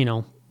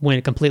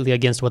 went completely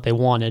against what they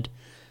wanted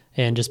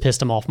and just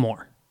pissed them off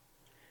more.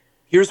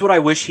 Here's what I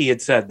wish he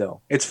had said, though.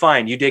 It's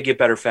fine. You did get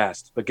better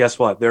fast. But guess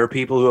what? There are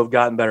people who have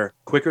gotten better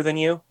quicker than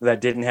you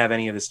that didn't have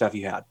any of the stuff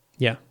you had.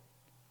 Yeah.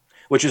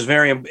 Which is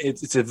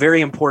it's a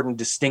very important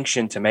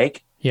distinction to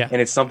make. Yeah. And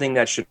it's something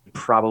that should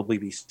probably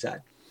be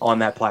said on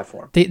that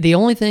platform. The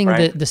only thing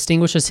right? that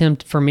distinguishes him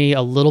for me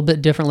a little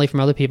bit differently from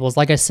other people is,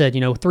 like I said,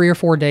 3 or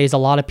 4 days, a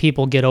lot of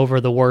people get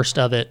over the worst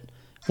of it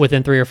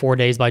within 3 or 4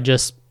 days by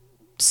just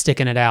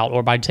sticking it out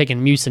or by taking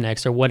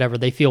Mucinex or whatever.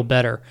 They feel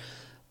better.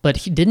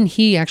 But didn't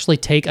he actually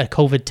take a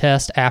COVID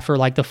test after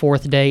like the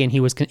 4th day and he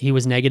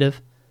was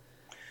negative?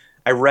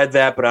 I read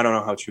that, but I don't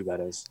know how true that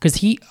is.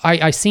 Because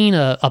I seen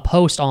a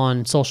post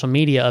on social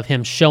media of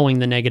him showing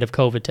the negative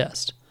COVID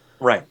test.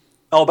 Right.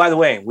 Oh, by the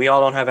way, we all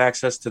don't have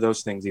access to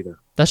those things either.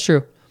 That's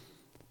true.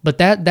 But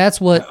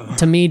that's what,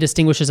 to me,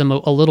 distinguishes him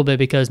a little bit,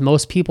 because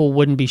most people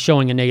wouldn't be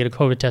showing a negative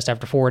COVID test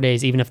after 4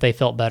 days, even if they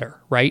felt better,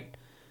 right?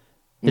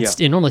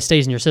 It normally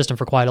stays in your system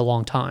for quite a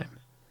long time.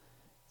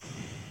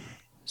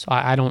 So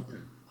I don't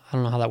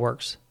know how that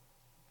works.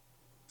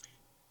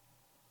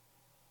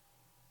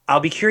 I'll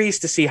be curious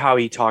to see how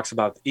he talks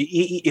about,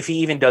 if he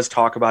even does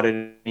talk about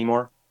it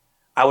anymore.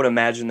 I would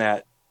imagine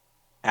that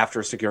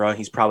after Segura,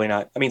 he's probably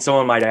not. I mean,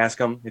 someone might ask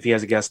him. If he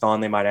has a guest on,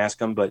 they might ask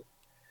him. But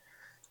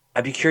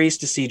I'd be curious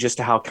to see just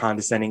how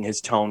condescending his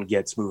tone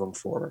gets moving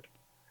forward.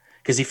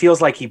 Because he feels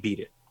like he beat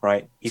it,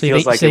 right? You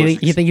think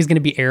he's going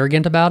to be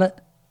arrogant about it?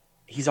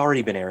 He's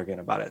already been arrogant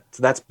about it.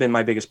 So that's been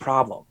my biggest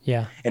problem.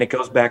 Yeah. And it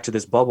goes back to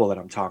this bubble that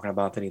I'm talking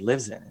about that he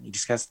lives in. And he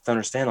just has to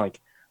understand,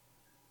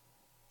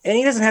 and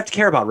he doesn't have to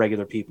care about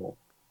regular people.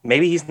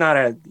 Maybe he's not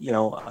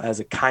as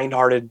a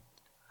kind-hearted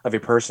of a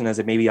person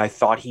as maybe I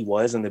thought he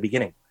was in the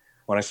beginning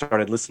when I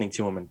started listening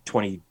to him in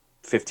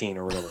 2015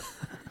 or whatever.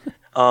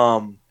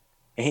 And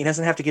he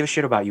doesn't have to give a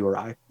shit about you or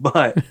I,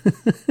 but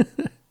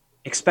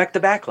expect the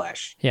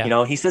backlash.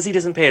 Yeah. He says he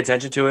doesn't pay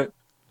attention to it.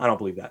 I don't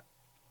believe that.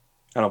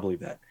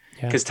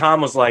 Because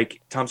Yeah.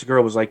 Tom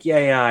Segura was like,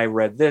 yeah, I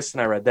read this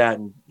and I read that.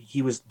 And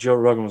Joe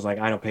Rogan was like,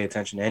 I don't pay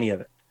attention to any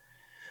of it.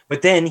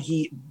 But then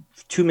he,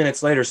 2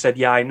 minutes later, said,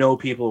 yeah, I know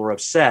people were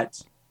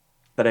upset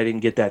that I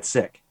didn't get that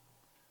sick.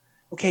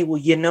 Okay,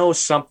 well,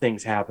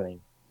 something's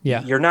happening.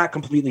 Yeah. You're not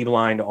completely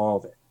blind to all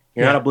of it.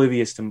 You're not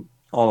oblivious to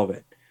all of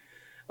it.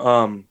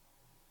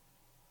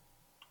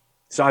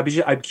 So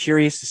I'm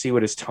curious to see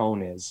what his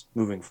tone is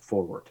moving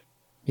forward.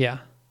 Yeah.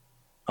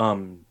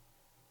 And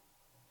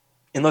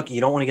look,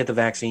 you don't want to get the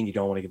vaccine. You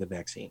don't want to get the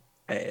vaccine.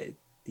 But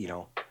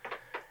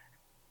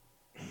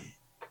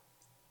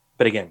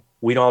again,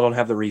 we all don't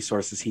have the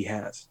resources he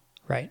has.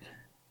 Right.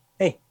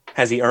 Hey,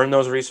 has he earned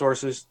those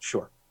resources?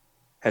 Sure.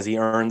 Has he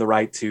earned the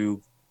right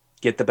to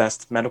get the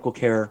best medical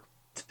care,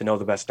 to know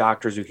the best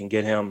doctors who can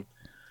get him,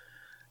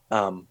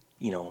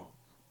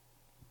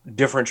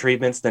 different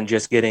treatments than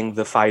just getting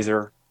the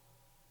Pfizer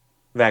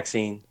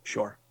vaccine?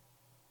 Sure.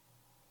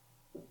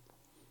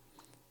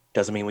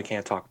 Doesn't mean we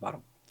can't talk about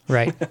them.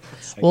 Right.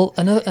 Well,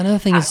 another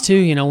thing is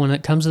too, when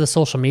it comes to the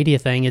social media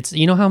thing, it's,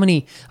 how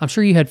many, I'm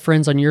sure you had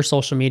friends on your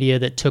social media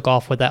that took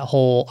off with that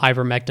whole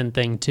ivermectin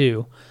thing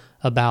too,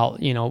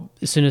 about,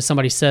 as soon as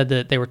somebody said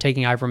that they were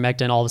taking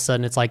ivermectin, all of a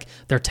sudden it's like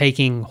they're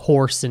taking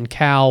horse and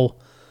cow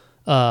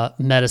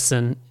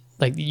medicine.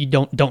 Like, you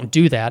don't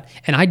do that.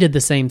 And I did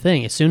the same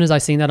thing. As soon as I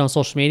seen that on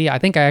social media, I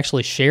think I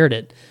actually shared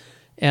it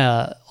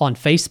on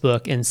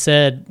Facebook and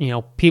said,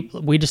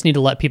 we just need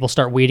to let people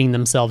start weeding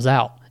themselves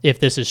out if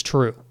this is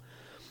true.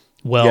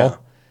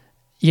 Well,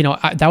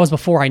 that was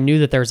before I knew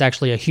that there's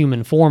actually a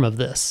human form of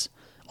this.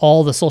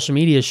 All the social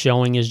media is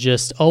showing is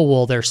just,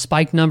 there's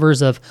spike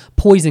numbers of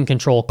poison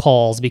control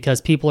calls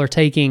because people are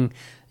taking,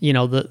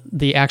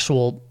 the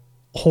actual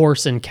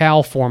horse and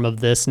cow form of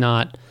this,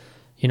 not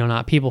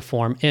people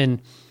form. And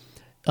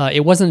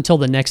it wasn't until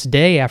the next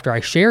day after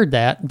I shared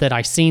that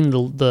I seen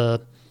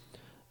the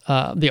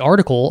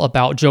article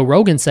about Joe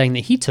Rogan saying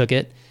that he took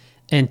it.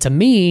 And to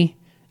me,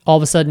 all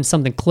of a sudden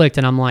something clicked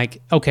and I'm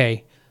like,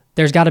 okay,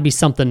 there's got to be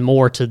something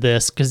more to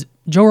this, because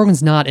Joe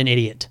Rogan's not an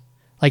idiot.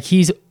 Like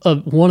he's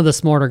one of the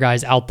smarter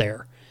guys out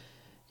there,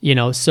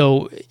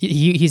 so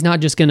he's not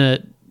just going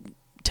to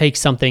take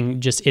something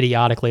just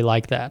idiotically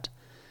like that.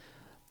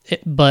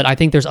 But I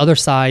think there's other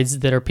sides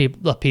that are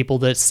people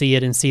that see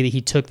it and see that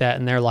he took that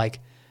and they're like,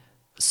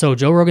 so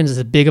Joe Rogan is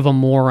as big of a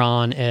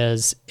moron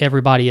as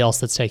everybody else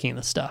that's taking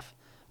this stuff,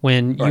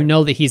 when you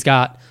know that he's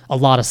got a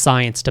lot of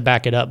science to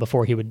back it up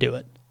before he would do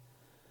it.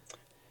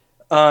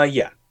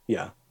 Yeah.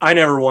 I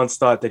never once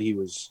thought that he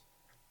was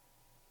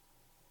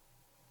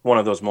one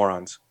of those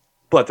morons,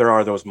 but there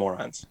are those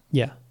morons.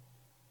 Yeah.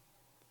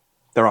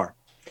 There are.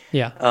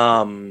 Yeah.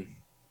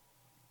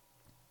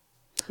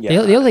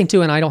 Yeah. The other thing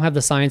too, and I don't have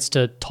the science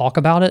to talk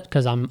about it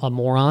because I'm a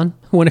moron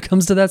when it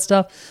comes to that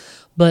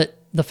stuff, but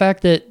the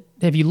fact that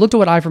if you looked at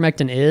what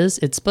ivermectin is,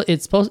 it's for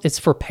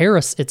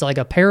it's like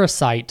a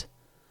parasite,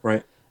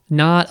 right?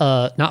 Not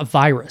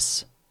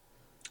virus.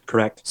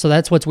 Correct. So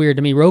that's what's weird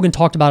to me. Rogan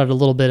talked about it a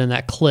little bit in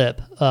that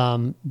clip,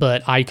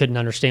 but I couldn't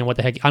understand what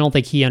the heck. I don't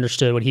think he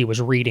understood what he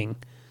was reading.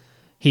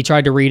 He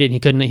tried to read it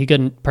and he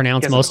couldn't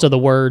pronounce most of the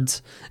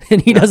words,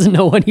 and he doesn't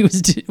know what he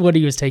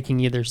was taking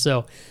either.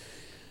 So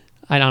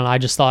I don't know.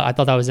 I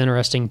thought that was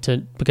interesting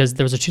because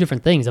there was two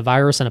different things. A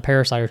virus and a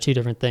parasite are two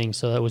different things.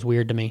 So that was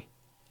weird to me.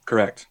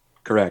 Correct.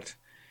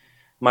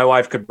 My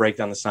wife could break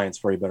down the science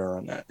for you better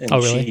on that. And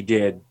really? She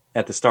did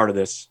at the start of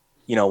this,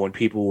 when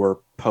people were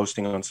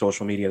posting on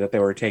social media that they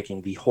were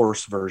taking the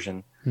horse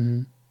version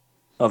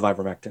of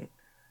ivermectin.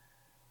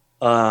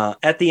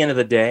 At the end of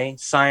the day,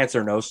 science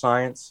or no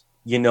science,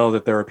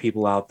 that there are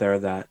people out there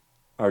that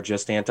are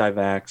just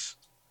anti-vax,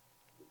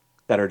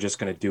 that are just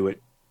going to do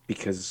it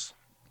because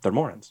they're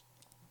morons.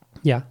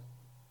 Yeah.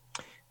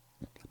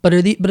 But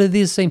are these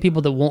the same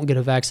people that won't get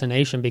a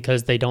vaccination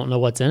because they don't know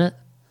what's in it?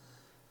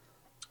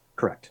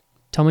 Correct.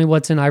 Tell me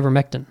what's in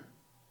ivermectin.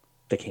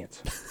 They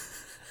can't.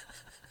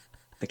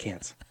 They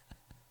can't.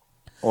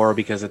 Or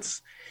because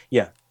it's,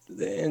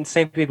 and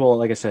same people,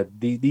 like I said,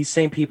 these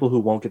same people who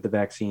won't get the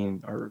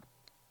vaccine are,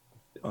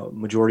 a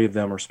majority of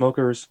them are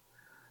smokers.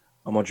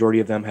 A majority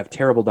of them have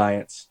terrible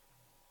diets.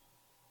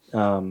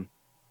 Not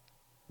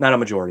a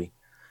majority.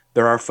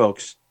 There are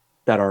folks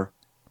that are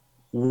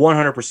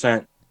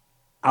 100%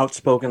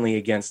 outspokenly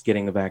against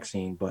getting the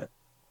vaccine, but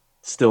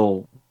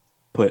still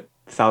put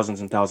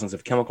thousands and thousands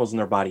of chemicals in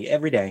their body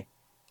every day.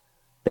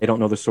 They don't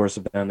know the source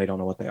of them. They don't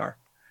know what they are.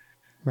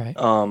 Right.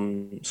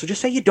 So just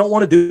say you don't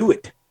want to do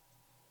it.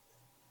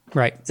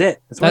 Right. That's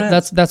it.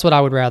 That's what I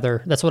would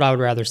rather. That's what I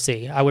would rather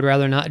see. I would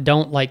rather not.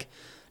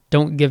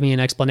 Don't give me an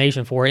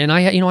explanation for it. And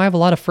I have a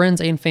lot of friends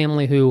and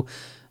family who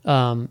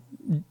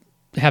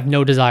have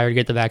no desire to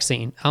get the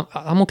vaccine.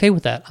 I'm okay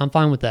with that. I'm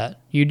fine with that.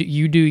 You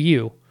do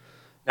you.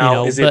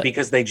 Now, is it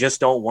because they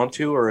just don't want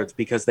to, or it's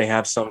because they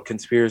have some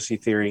conspiracy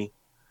theory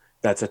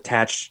that's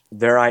attached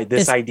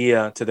this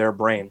idea to their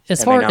brain, and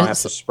they now have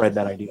to spread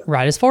that idea?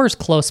 Right. As far as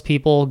close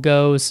people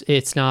goes,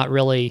 it's not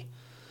really,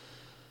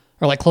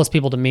 or like close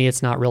people to me,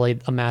 it's not really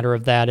a matter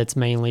of that. It's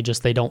mainly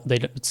just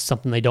it's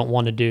something they don't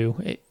want to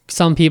do.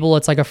 Some people,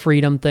 it's like a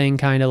freedom thing,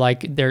 kind of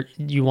like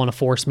you want to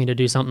force me to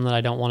do something that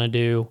I don't want to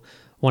do,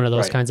 one of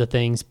those kinds of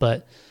things.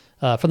 But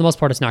for the most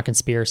part, it's not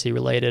conspiracy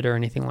related or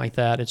anything like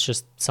that. It's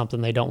just something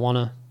they don't want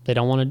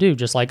to do,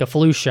 just like a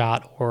flu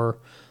shot or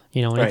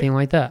anything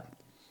like that.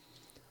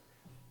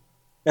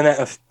 And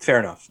that, fair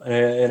enough.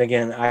 And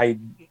again, I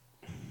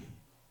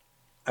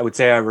would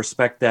say I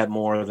respect that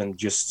more than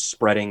just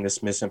spreading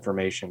this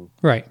misinformation.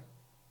 Right.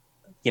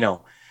 And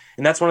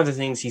that's one of the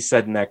things he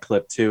said in that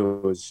clip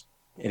too, was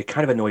it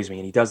kind of annoys me,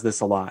 and he does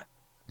this a lot.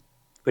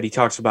 But he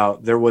talks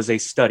about there was a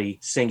study,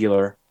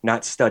 singular,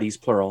 not studies,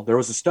 plural. There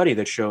was a study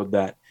that showed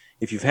that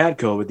if you've had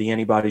COVID, the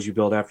antibodies you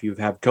build after you've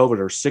had COVID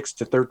are 6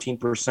 to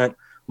 13%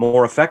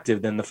 more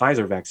effective than the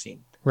Pfizer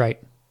vaccine.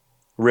 Right.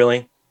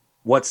 Really?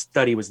 What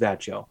study was that,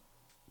 Joe?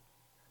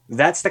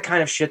 That's the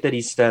kind of shit that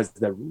he says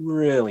that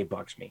really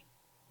bugs me.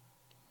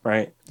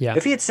 Right? Yeah.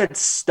 If he had said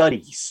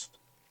studies,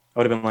 I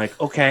would have been like,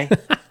 okay,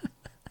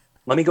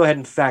 let me go ahead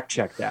and fact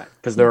check that,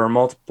 because there are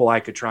multiple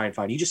I could try and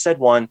find. He just said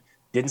one,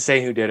 didn't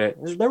say who did it.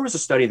 There was a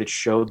study that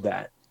showed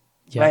that.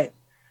 Yeah. Right?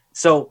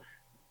 So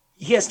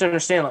he has to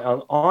understand,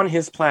 on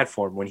his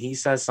platform, when he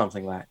says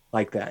something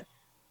like that,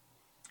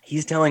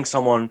 he's telling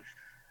someone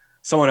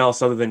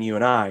else other than you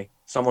and I,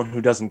 someone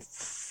who doesn't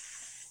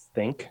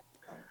think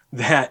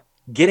that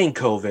getting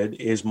COVID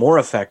is more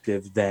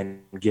effective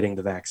than getting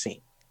the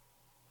vaccine.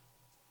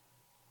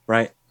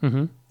 Right?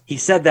 Mm-hmm. He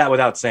said that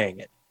without saying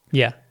it.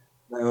 Yeah.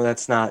 No,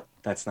 that's not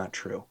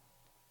true.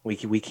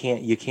 You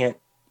can't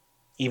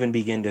even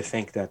begin to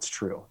think that's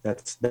true.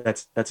 That's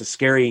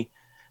scary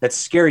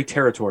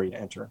territory to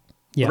enter.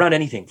 Yeah. Around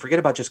anything. Forget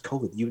about just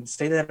COVID. You would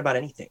say that about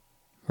anything.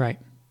 Right.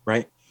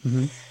 Right?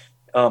 Mm-hmm.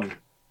 I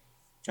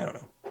don't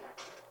know.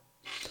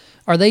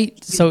 Are they,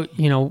 so,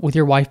 with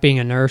your wife being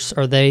a nurse,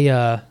 are they,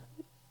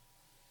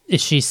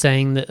 is she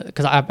saying that,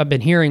 because I've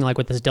been hearing, like,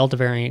 with this Delta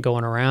variant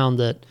going around,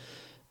 that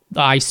the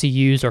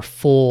ICUs are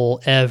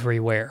full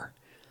everywhere,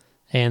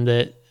 and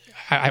that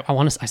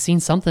I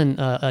seen something,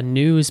 a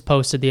news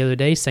posted the other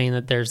day saying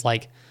that there's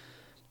like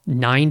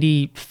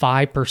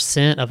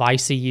 95% of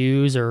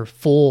ICUs are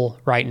full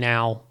right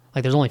now.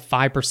 Like there's only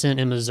 5%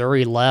 in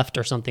Missouri left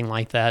or something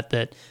like that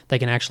they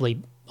can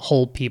actually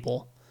hold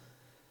people.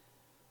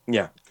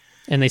 Yeah.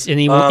 And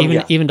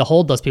even to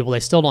hold those people, they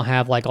still don't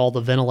have like all the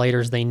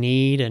ventilators they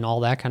need and all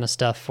that kind of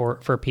stuff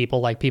for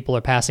people. Like people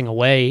are passing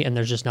away and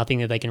there's just nothing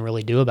that they can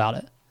really do about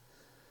it.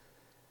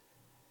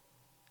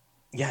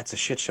 Yeah, it's a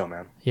shit show,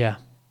 man. Yeah.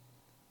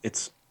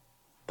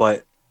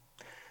 But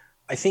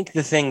I think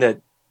the thing that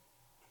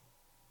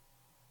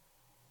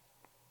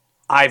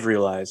I've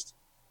realized,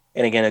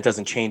 and again, it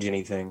doesn't change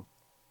anything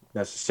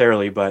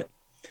necessarily, but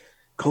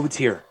COVID's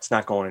here. It's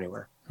not going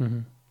anywhere.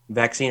 Mm-hmm.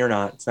 Vaccine or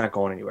not, it's not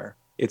going anywhere.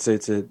 It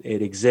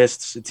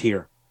exists. It's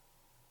here.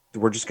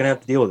 We're just gonna have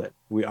to deal with it.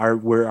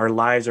 Our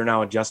lives are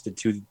now adjusted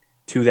to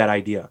that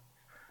idea.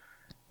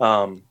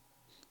 And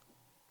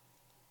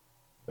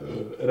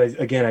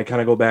I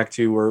kind of go back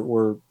to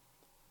where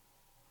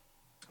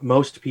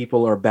most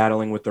people are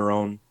battling with their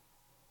own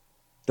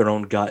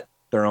gut,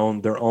 their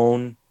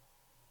own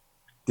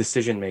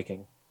decision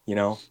making. You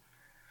know,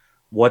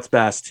 what's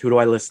best? Who do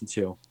I listen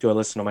to? Do I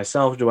listen to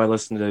myself? Do I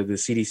listen to the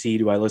CDC?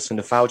 Do I listen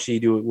to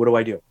Fauci? What do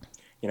I do?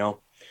 You know,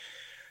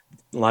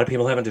 a lot of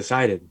people haven't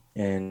decided,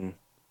 and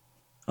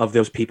of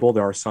those people,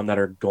 there are some that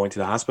are going to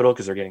the hospital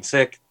because they're getting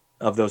sick.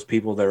 Of those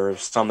people, there are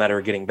some that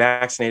are getting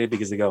vaccinated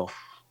because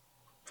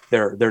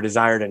their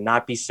desire to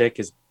not be sick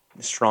is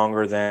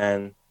stronger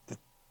than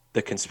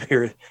the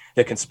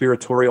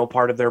conspiratorial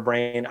part of their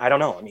brain. I don't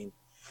know. I mean,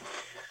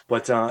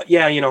 but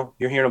yeah, you know,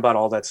 you're hearing about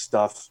all that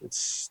stuff.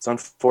 It's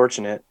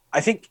unfortunate.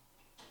 I think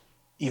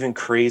even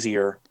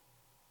crazier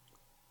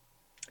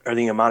are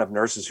the amount of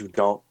nurses who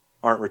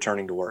aren't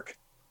returning to work.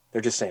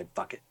 They're just saying,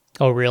 fuck it.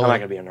 Oh, really? I'm not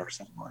going to be a nurse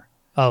anymore.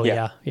 Oh,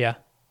 yeah.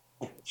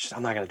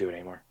 I'm not going to do it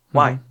anymore.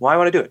 Why? Why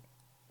would I do it?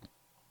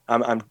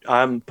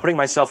 I'm putting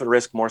myself at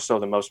risk more so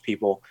than most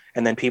people.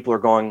 And then people are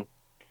going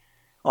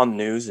on the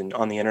news and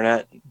on the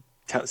internet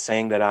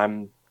saying that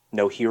I'm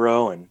no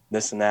hero and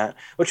this and that,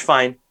 which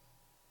fine.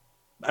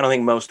 I don't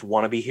think most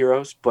want to be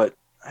heroes, but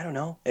I don't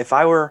know. If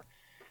I were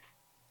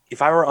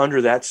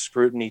under that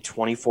scrutiny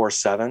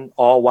 24/7,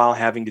 all while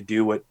having to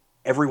do what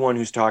everyone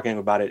who's talking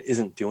about it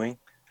isn't doing,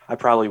 I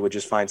probably would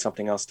just find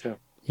something else too.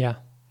 Yeah.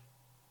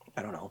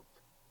 I don't know.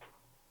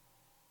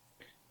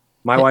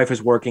 My wife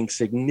is working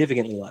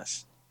significantly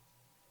less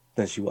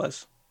than she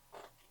was.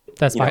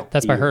 That's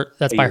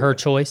by her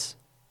choice.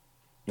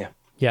 Yeah.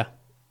 Yeah.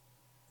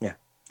 Yeah.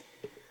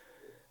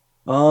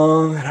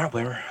 And I don't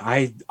blame her.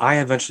 I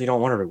eventually don't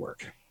want her to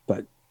work,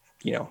 but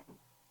you know,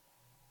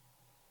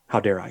 how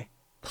dare I?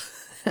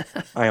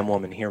 I am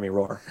woman, hear me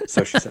roar.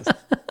 So she says,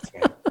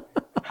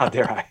 how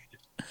dare I?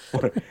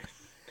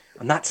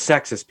 I'm not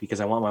sexist because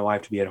I want my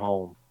wife to be at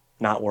home,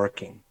 not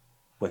working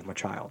with my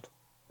child.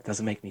 It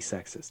doesn't make me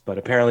sexist, but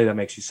apparently that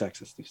makes you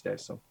sexist these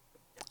days. So,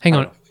 hang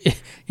on,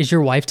 is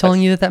your wife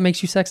telling you that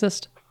makes you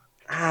sexist?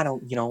 I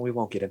don't. You know, we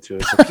won't get into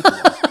it. But people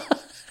are.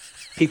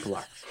 People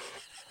are.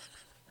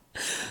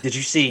 Did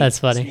you see? That's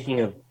funny. Speaking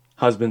of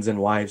husbands and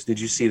wives,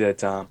 did you see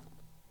that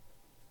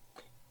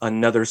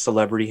another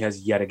celebrity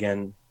has yet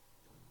again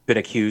been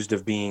accused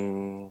of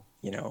being,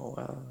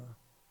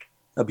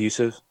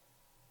 abusive?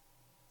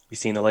 You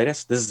seen the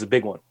latest? This is a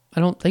big one. I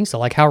don't think so.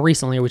 Like, how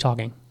recently are we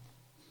talking?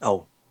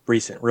 Oh,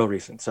 real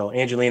recent. So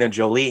Angelina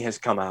Jolie has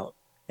come out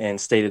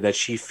and stated that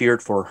she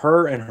feared for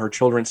her and her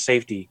children's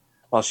safety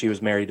while she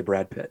was married to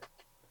Brad Pitt.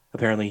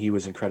 Apparently, he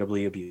was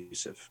incredibly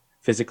abusive,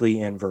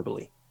 physically and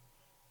verbally.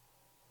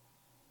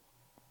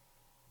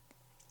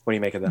 What do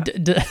you make of that?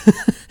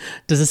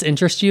 Does this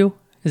interest you?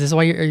 Is this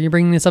why are you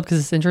bringing this up? Because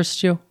this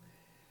interests you?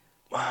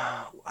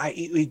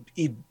 I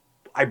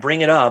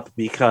bring it up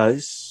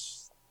because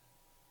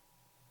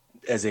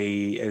as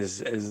a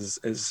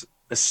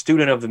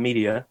student of the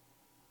media,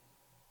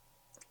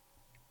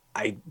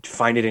 I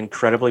find it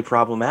incredibly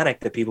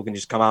problematic that people can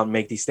just come out and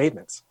make these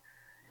statements.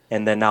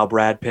 And then now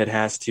Brad Pitt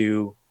has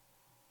to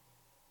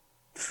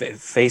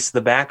face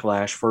the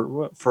backlash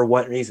for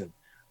what reason?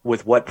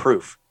 With what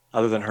proof?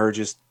 Other than her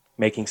just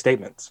making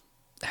statements.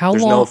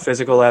 There's no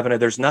physical evidence.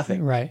 There's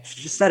nothing. Right.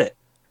 She just said it.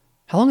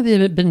 How long have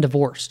they been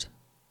divorced?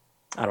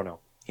 I don't know.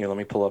 Here, let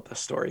me pull up the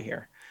story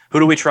here. Who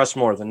do we trust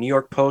more, the New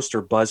York Post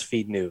or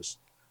BuzzFeed News?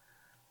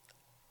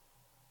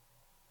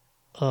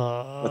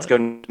 Let's go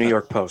New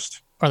York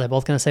Post. Are they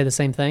both going to say the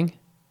same thing?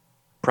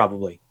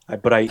 Probably. I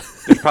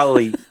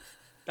probably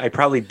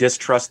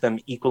distrust them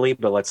equally,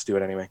 but let's do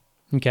it anyway.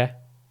 Okay.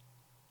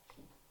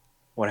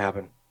 What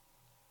happened?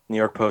 New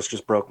York Post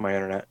just broke my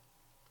internet.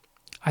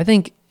 I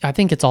think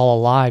it's all a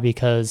lie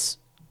because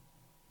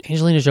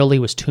Angelina Jolie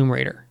was Tomb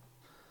Raider.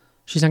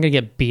 She's not going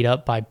to get beat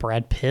up by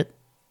Brad Pitt.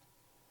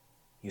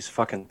 He's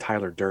fucking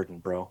Tyler Durden,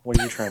 bro. What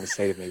are you trying to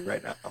say to me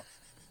right now?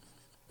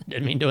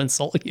 Didn't mean to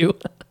insult you.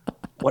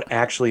 What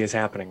actually is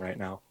happening right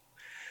now?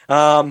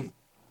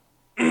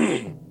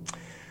 The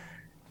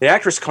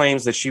actress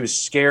claims that she was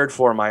scared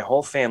for my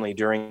whole family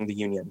during the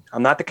union.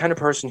 I'm not the kind of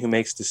person who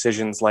makes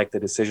decisions like the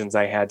decisions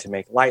I had to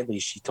make lightly,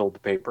 she told the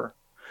paper.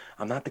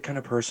 I'm not the kind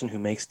of person who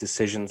makes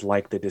decisions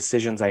like the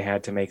decisions I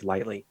had to make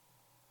lightly.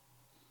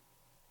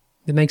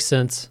 It makes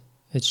sense.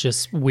 It's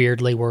just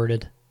weirdly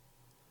worded.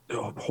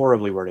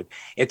 Horribly worded.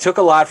 It took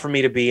a lot for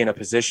me to be in a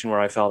position where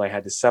I felt I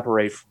had to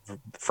separate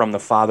from the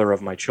father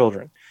of my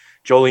children.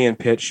 Jolie and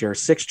Pitt share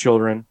 6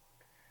 children.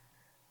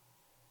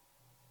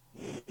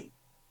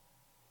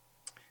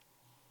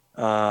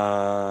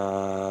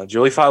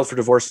 Jolie filed for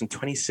divorce in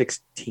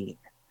 2016.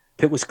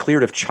 Pitt was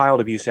cleared of child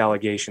abuse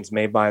allegations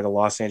made by the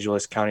Los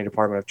Angeles County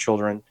Department of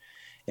Children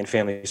and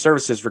Family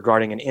Services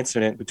regarding an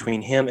incident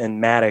between him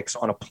and Maddox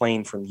on a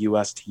plane from the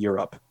U.S. to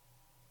Europe.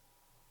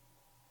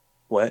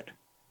 What?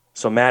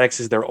 So Maddox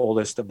is their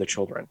oldest of the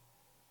children.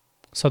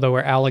 So there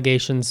were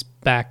allegations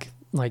back,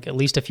 like at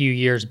least a few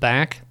years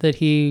back, that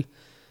he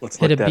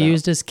had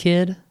abused his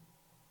kid?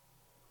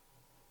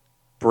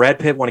 Brad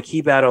Pitt won a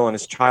key battle in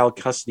his child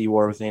custody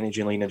war with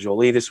Angelina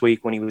Jolie this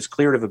week when he was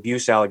cleared of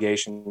abuse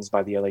allegations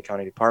by the LA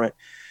County Department.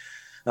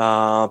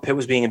 Pitt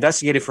was being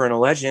investigated for an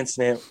alleged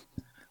incident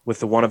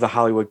with one of the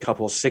Hollywood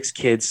couple's 6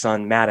 kids'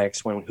 son, Maddox,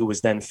 who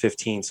was then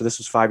 15. So this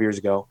was 5 years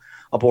ago,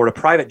 aboard a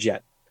private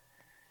jet.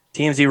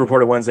 TMZ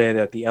reported Wednesday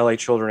that the LA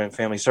Children and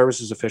Family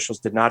Services officials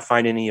did not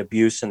find any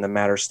abuse in the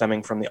matter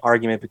stemming from the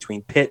argument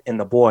between Pitt and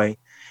the boy,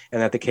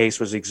 and that the case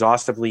was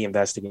exhaustively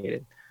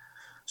investigated.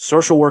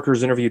 Social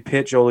workers interviewed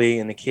Pitt, Jolie,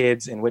 and the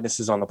kids and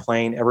witnesses on the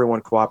plane. Everyone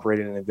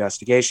cooperated in the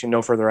investigation.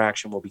 No further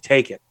action will be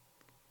taken.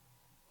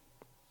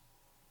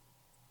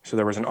 So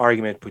there was an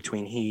argument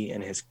between he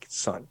and his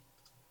son.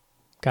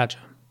 Gotcha.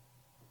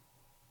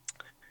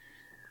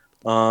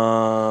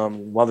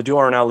 While the duo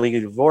are now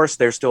legally divorced,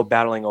 they're still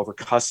battling over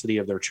custody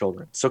of their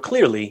children. So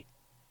clearly,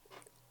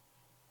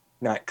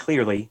 not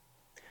clearly,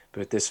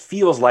 but this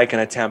feels like an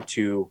attempt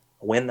to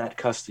win that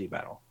custody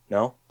battle.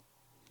 No?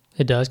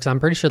 It does, because I'm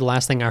pretty sure the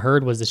last thing I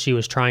heard was that she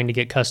was trying to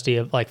get custody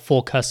of, like,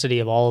 full custody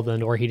of all of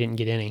them, or he didn't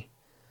get any.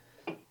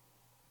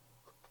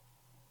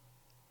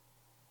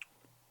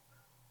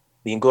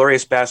 The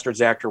Inglourious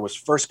Basterds actor was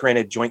first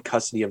granted joint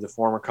custody of the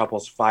former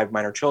couple's 5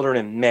 minor children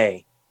in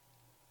May.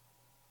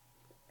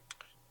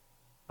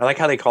 I like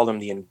how they called him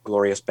the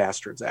Inglourious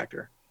Basterds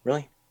actor.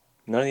 Really?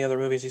 None of the other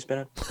movies he's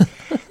been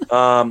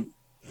in?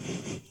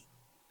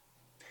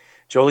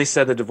 Jolie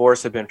said the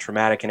divorce had been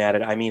traumatic and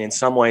added, I mean, in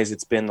some ways,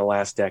 it's been the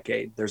last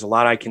decade. There's a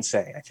lot I can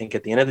say. I think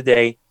at the end of the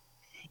day,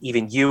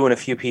 even you and a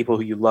few people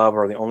who you love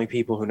are the only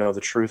people who know the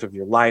truth of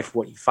your life,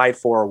 what you fight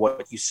for, or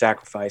what you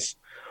sacrifice,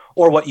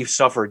 or what you've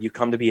suffered. You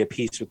come to be at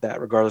peace with that,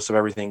 regardless of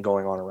everything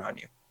going on around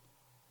you.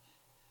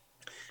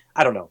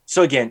 I don't know.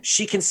 So again,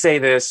 she can say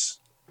this,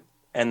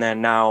 and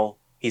then now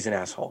he's an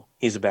asshole.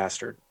 He's a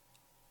bastard.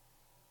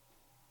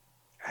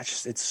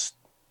 It's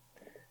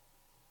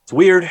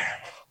weird,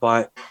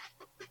 but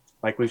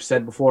like we've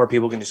said before,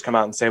 people can just come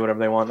out and say whatever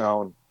they want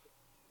now, and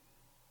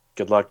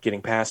good luck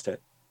getting past it.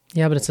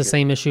 Yeah, but it's the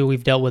same issue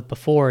we've dealt with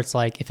before. It's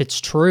like, if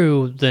it's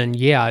true, then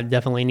yeah, it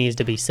definitely needs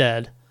to be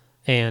said,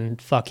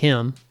 and fuck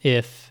him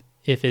if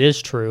it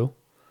is true.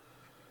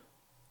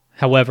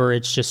 However,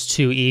 it's just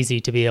too easy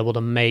to be able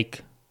to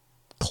make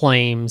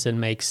claims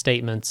and make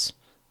statements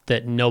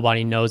that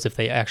nobody knows if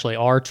they actually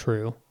are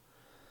true.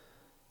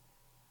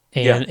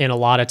 And a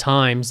lot of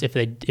times, if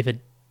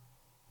it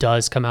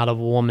does come out of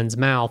a woman's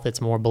mouth, it's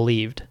more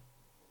believed.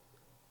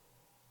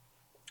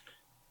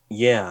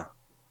 Yeah.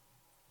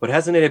 But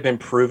hasn't it been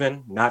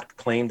proven, not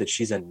claimed, that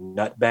she's a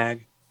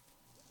nutbag?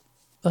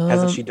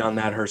 Hasn't she done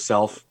that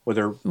herself with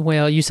her?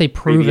 Well, you say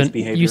proven.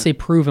 You say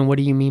proven. What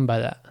do you mean by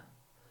that?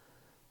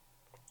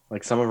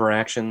 Like some of her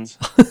actions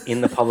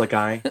in the public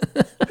eye,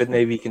 couldn't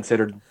they be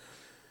considered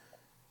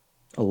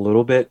a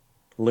little bit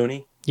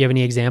loony? Do you have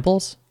any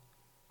examples?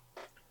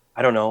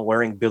 I don't know.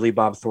 Wearing Billy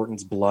Bob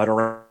Thornton's blood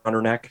around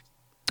her neck.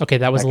 Okay,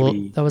 that was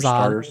odd.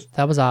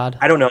 That was odd.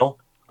 I don't know.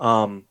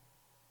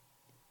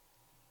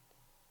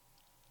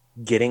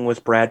 Getting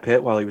with Brad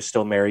Pitt while he was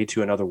still married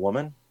to another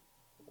woman.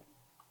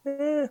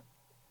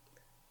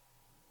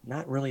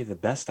 Not really the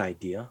best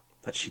idea,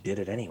 but she did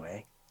it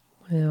anyway.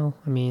 Well,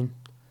 I mean,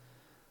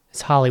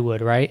 it's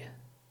Hollywood, right?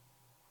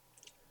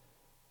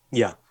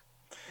 Yeah.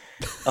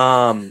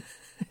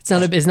 It's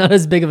not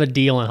as big of a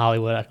deal in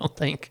Hollywood, I don't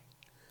think.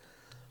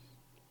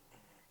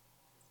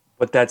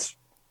 But that's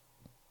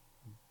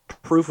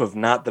proof of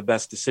not the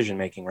best decision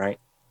making, right?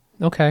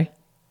 Okay.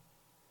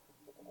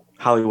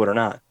 Hollywood or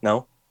not,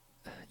 no?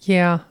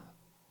 Yeah,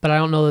 but I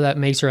don't know that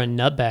makes her a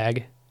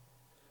nutbag.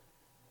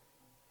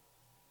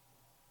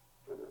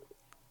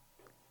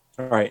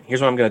 All right, here's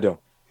what I'm going to do.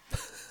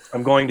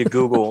 I'm going to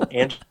Google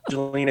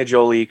Angelina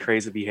Jolie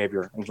crazy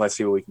behavior, and let's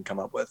see what we can come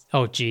up with.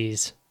 Oh,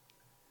 geez.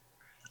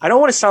 I don't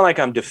want to sound like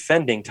I'm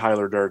defending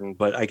Tyler Durden,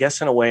 but I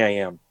guess in a way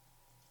I am.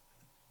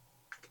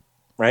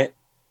 Right?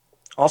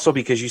 Also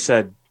because you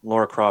said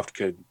Laura Croft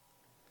could...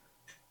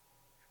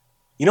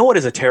 You know what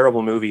is a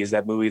terrible movie is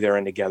that movie they're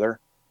in together,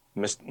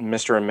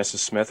 Mr. and Mrs.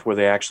 Smith, where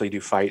they actually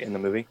do fight in the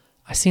movie.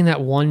 I seen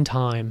that one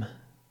time.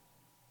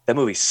 That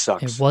movie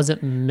sucks. It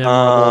wasn't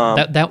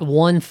memorable. That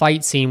one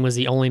fight scene was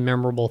the only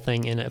memorable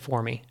thing in it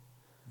for me.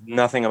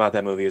 Nothing about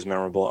that movie is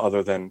memorable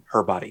other than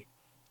her body.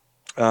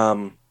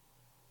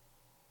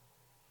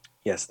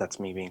 Yes, that's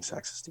me being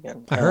sexist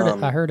again. I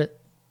heard it.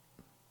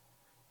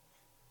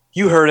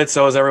 You heard it,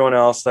 so is everyone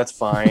else. That's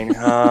fine.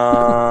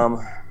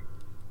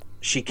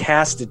 She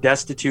cast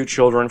destitute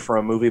children for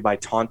a movie by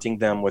taunting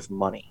them with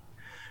money.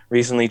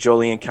 Recently,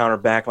 Jolie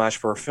encountered backlash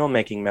for her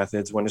filmmaking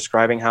methods when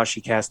describing how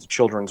she cast a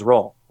children's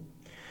role.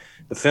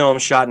 The film,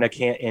 shot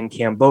in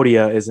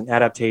Cambodia, is an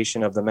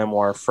adaptation of the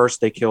memoir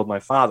First They Killed My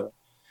Father.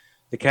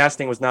 The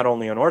casting was not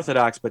only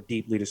unorthodox but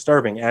deeply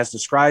disturbing. As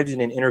described in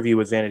an interview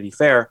with Vanity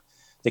Fair,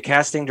 the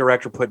casting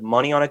director put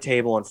money on a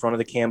table in front of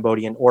the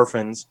Cambodian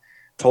orphans,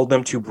 told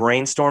them to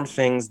brainstorm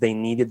things they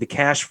needed the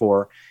cash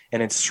for,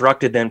 and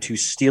instructed them to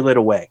steal it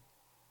away.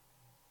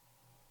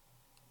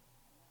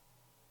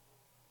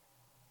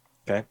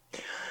 Okay.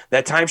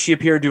 That time she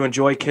appeared to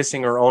enjoy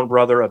kissing her own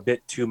brother a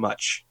bit too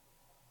much.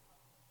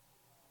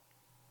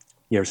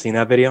 You ever seen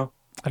that video?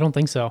 I don't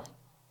think so.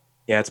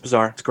 Yeah, it's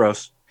bizarre. It's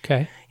gross.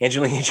 Okay.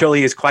 Angelina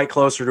Jolie is quite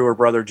closer to her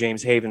brother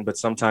James Haven, but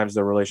sometimes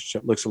the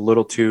relationship looks a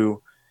little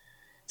too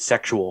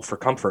sexual for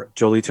comfort.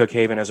 Jolie took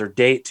Haven as her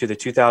date to the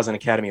 2000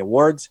 Academy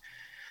Awards.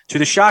 To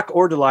the shock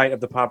or delight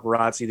of the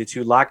paparazzi, the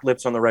two locked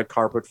lips on the red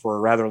carpet for a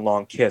rather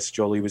long kiss.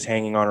 Jolie was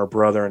hanging on her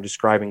brother and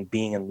describing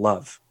being in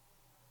love.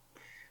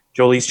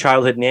 Jolie's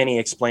childhood nanny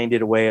explained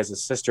it away as a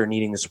sister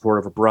needing the support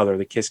of her brother.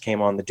 The kiss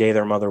came on the day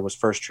their mother was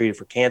first treated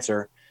for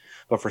cancer,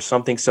 but for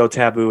something so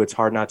taboo, it's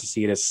hard not to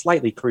see it as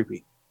slightly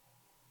creepy.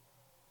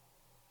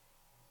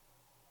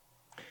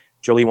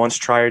 Jolie once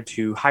tried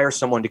to hire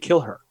someone to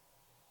kill her.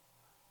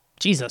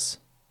 Jesus.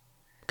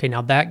 Okay,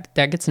 now that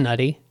gets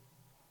nutty.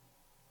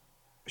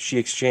 She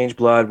exchanged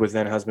blood with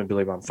then-husband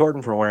Billy Bob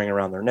Thornton for wearing it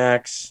around their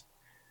necks.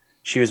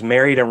 She was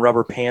married in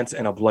rubber pants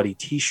and a bloody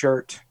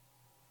T-shirt.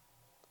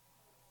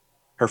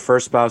 Her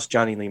first spouse,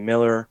 Johnny Lee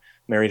Miller,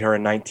 married her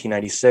in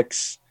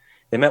 1996.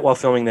 They met while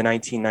filming the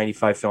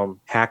 1995 film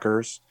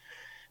Hackers.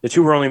 The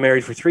two were only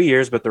married for 3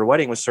 years, but their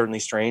wedding was certainly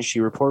strange. She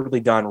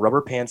reportedly donned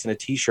rubber pants and a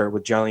T-shirt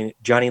with Johnny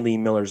Lee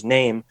Miller's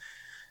name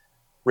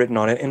written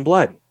on it in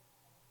blood.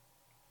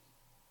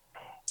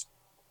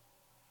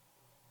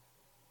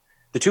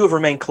 The two have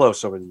remained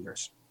close over the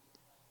years.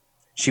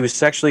 She was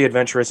sexually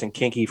adventurous and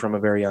kinky from a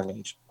very young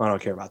age. I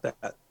don't care about that.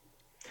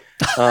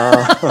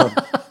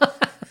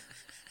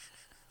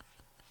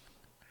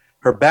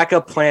 Her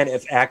backup plan,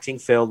 if acting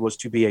failed, was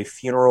to be a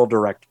funeral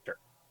director.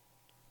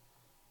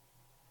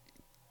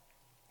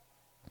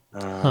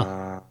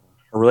 Her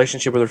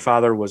relationship with her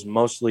father was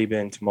mostly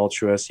been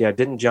tumultuous. Yeah,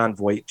 didn't John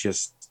Voight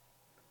just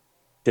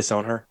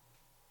disown her?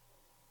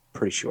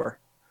 Pretty sure.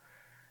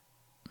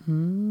 I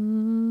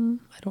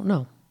don't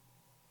know.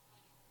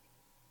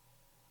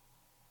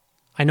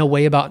 I know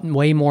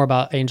way more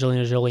about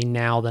Angelina Jolie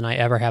now than I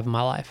ever have in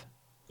my life.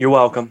 You're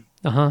welcome.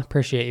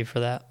 Appreciate you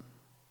for that.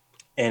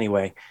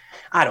 Anyway,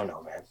 I don't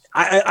know, man.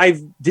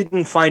 I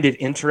didn't find it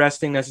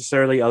interesting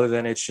necessarily, other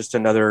than it's just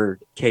another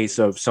case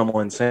of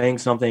someone saying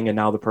something and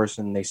now the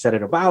person they said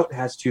it about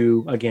has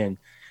to, again,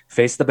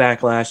 face the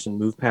backlash and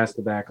move past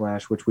the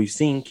backlash, which we've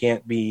seen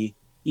can't be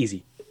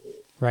easy.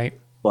 Right.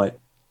 But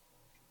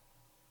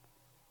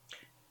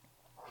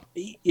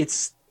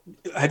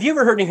have you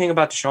ever heard anything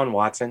about Deshaun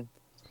Watson?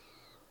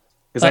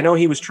 Because I know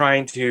he was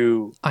trying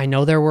to... I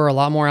know there were a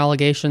lot more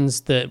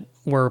allegations that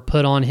were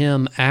put on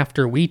him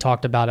after we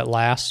talked about it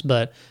last,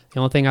 but the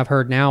only thing I've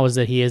heard now is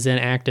that he is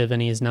inactive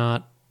and he is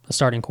not a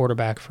starting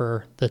quarterback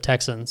for the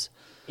Texans.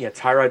 Yeah,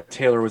 Tyrod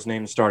Taylor was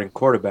named starting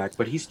quarterback,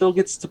 but he still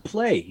gets to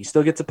play. He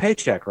still gets a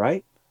paycheck,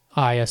 right?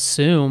 I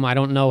assume. I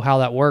don't know how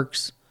that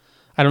works.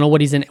 I don't know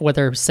what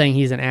they're saying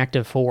he's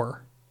inactive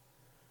for.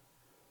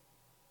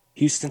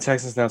 Houston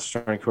Texans now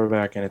starting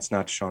quarterback, and it's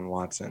not Deshaun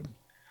Watson.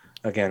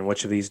 Again,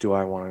 which of these do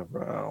I want to...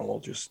 we'll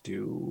just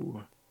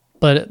do...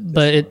 But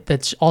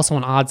that's also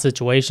an odd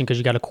situation because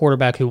you got a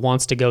quarterback who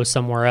wants to go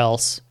somewhere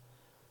else,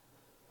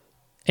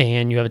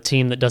 and you have a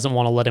team that doesn't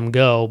want to let him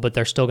go, but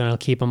they're still going to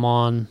keep him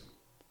on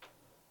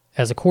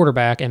as a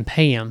quarterback and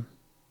pay him.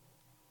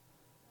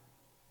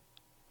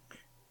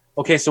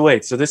 Okay, so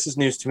wait. So this is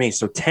news to me.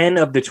 So 10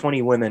 of the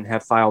 20 women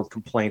have filed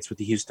complaints with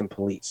the Houston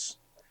police,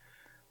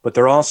 but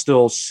they're all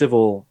still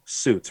civil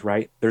suits,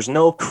 right? There's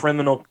no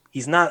criminal...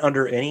 He's not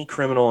under any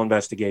criminal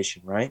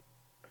investigation, right?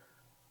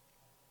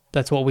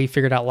 That's what we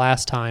figured out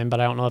last time, but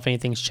I don't know if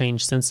anything's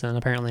changed since then.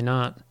 Apparently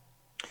not.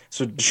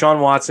 So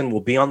Deshaun Watson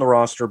will be on the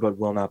roster but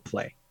will not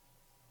play.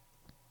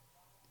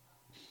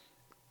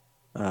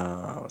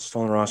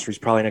 Still on the roster. He's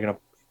probably not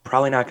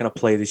going to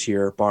play this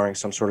year, barring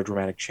some sort of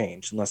dramatic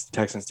change. Unless the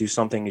Texans do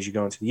something as you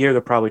go into the year,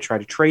 they'll probably try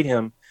to trade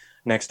him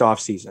next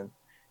offseason,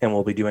 and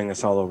we'll be doing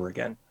this all over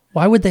again.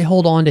 Why would they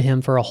hold on to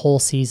him for a whole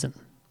season?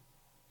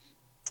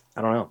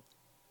 I don't know.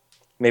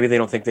 Maybe they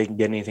don't think they can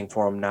get anything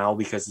for him now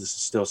because this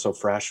is still so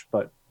fresh,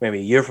 but maybe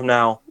a year from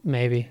now,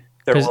 maybe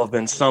there will have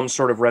been some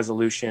sort of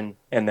resolution,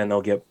 and then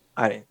they'll get...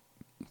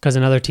 Because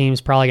another team's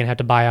probably going to have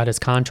to buy out his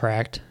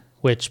contract,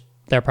 which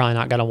they're probably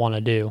not going to want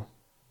to do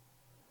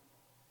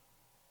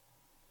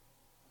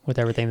with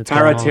everything that's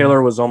going on. Tyrod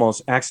Taylor was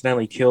almost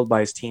accidentally killed by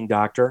his team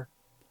doctor.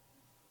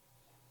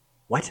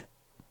 What?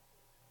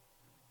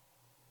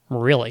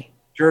 Really?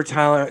 Sure,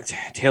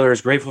 Taylor is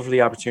grateful for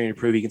the opportunity to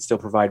prove he can still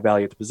provide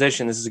value at the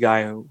position. This is a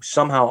guy who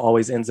somehow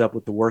always ends up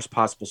with the worst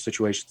possible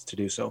situations to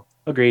do so.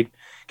 Agreed.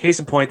 Case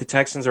in point, the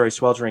Texans are a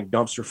sweltering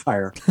dumpster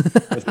fire,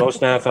 with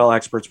most NFL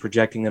experts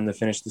projecting them to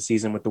finish the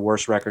season with the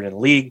worst record in the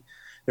league.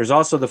 There's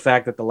also the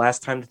fact that the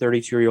last time the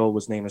 32-year-old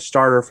was named a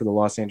starter for the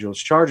Los Angeles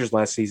Chargers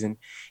last season,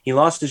 he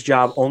lost his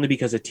job only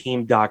because a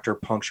team doctor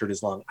punctured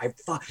his lung.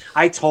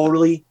 I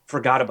totally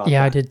forgot about that.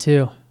 Yeah, I did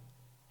too.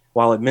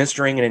 While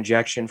administering an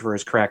injection for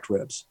his cracked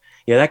ribs.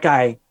 Yeah, that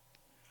guy,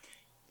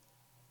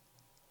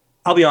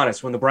 I'll be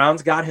honest, when the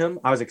Browns got him,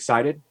 I was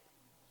excited.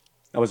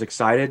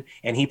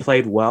 And he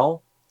played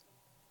well.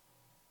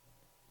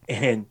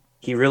 And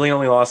he really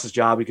only lost his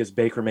job because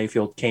Baker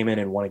Mayfield came in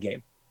and won a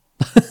game.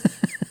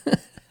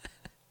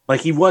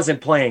 Like, he wasn't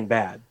playing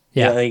bad.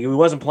 Yeah. Like, he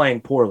wasn't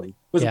playing poorly.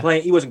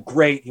 He wasn't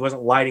great. He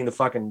wasn't lighting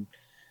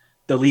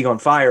the league on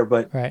fire,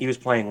 but He was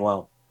playing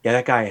well. Yeah,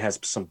 that guy has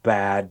some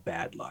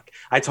bad luck.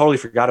 I totally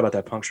forgot about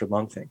that punctured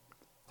lung thing.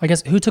 I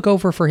guess who took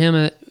over for him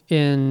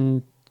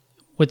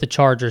with the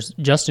Chargers?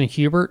 Justin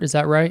Herbert, is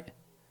that right?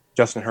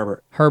 Justin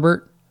Herbert.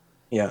 Herbert?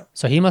 Yeah.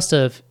 So he must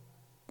have.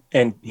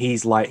 And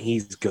he's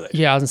good.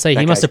 Yeah, I was gonna say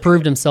he must have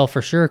proved himself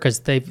for sure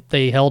because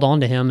they held on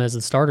to him as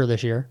a starter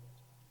this year.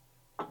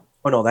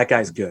 Oh no, that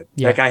guy's good.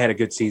 Yeah. That guy had a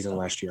good season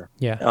last year.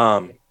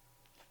 Yeah.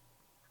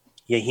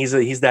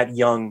 He's that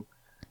young.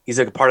 He's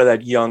like a part of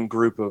that young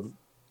group of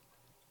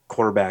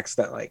quarterbacks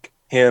that like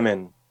him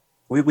and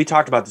we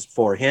talked about this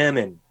before. Him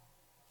and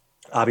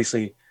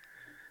obviously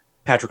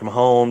Patrick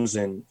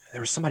Mahomes, and there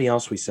was somebody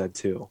else we said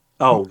too.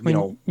 Oh,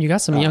 you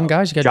got some young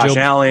guys. You got Josh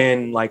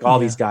Allen, like all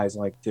these guys.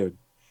 Like, dude,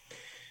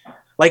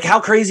 like how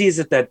crazy is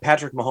it that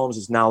Patrick Mahomes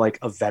is now like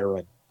a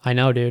veteran? I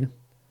know, dude.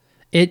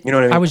 You know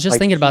what I mean? I was just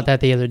thinking about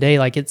that the other day.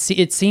 Like it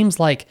seems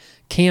like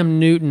Cam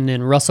Newton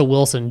and Russell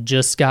Wilson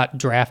just got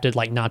drafted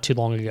like not too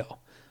long ago,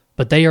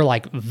 but they are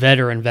like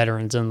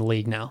veterans in the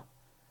league now.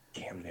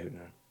 Cam Newton,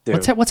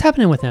 dude. What's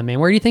happening with him, man?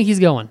 Where do you think he's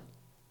going?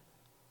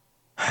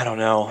 I don't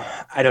know.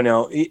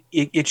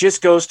 It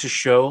just goes to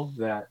show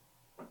that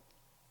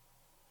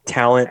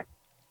talent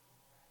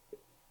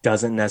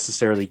doesn't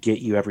necessarily get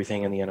you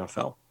everything in the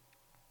NFL.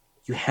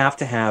 You have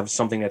to have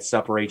something that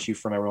separates you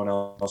from everyone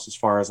else as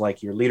far as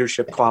like your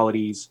leadership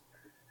qualities.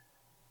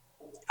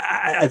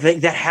 I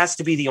think that has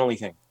to be the only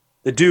thing.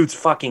 The dude's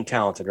fucking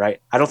talented,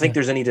 right? I don't think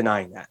there's any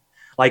denying that.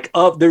 Like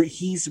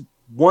he's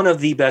one of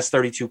the best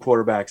 32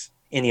 quarterbacks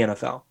in the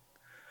NFL.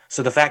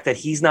 So the fact that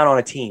he's not on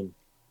a team,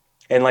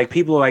 and like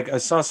people like I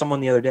saw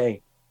someone the other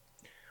day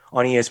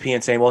on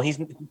ESPN saying, well,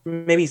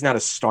 maybe he's not a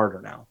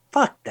starter now.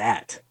 Fuck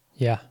that.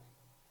 Yeah.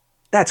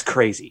 That's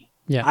crazy.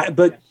 Yeah.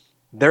 But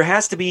there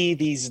has to be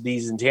these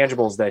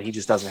intangibles that he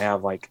just doesn't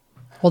have, like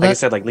I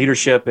said, like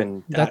leadership,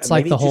 and that's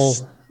like the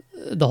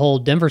whole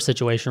Denver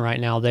situation right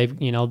now.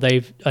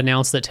 They've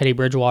announced that Teddy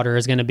Bridgewater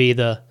is going to be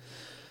the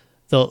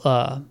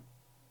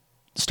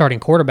starting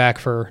quarterback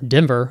for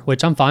Denver,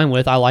 which I'm fine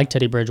with. I like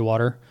Teddy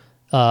Bridgewater.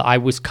 I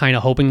was kind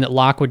of hoping that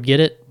Locke would get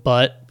it,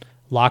 but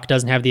Locke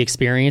doesn't have the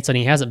experience, and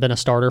he hasn't been a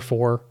starter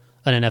for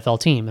an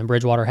NFL team, and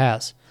Bridgewater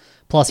has.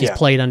 Plus, he's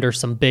played under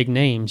some big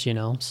names,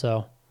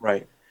 so.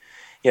 Right.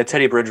 Yeah,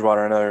 Teddy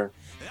Bridgewater, another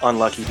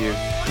unlucky dude.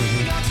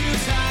 Mm-hmm.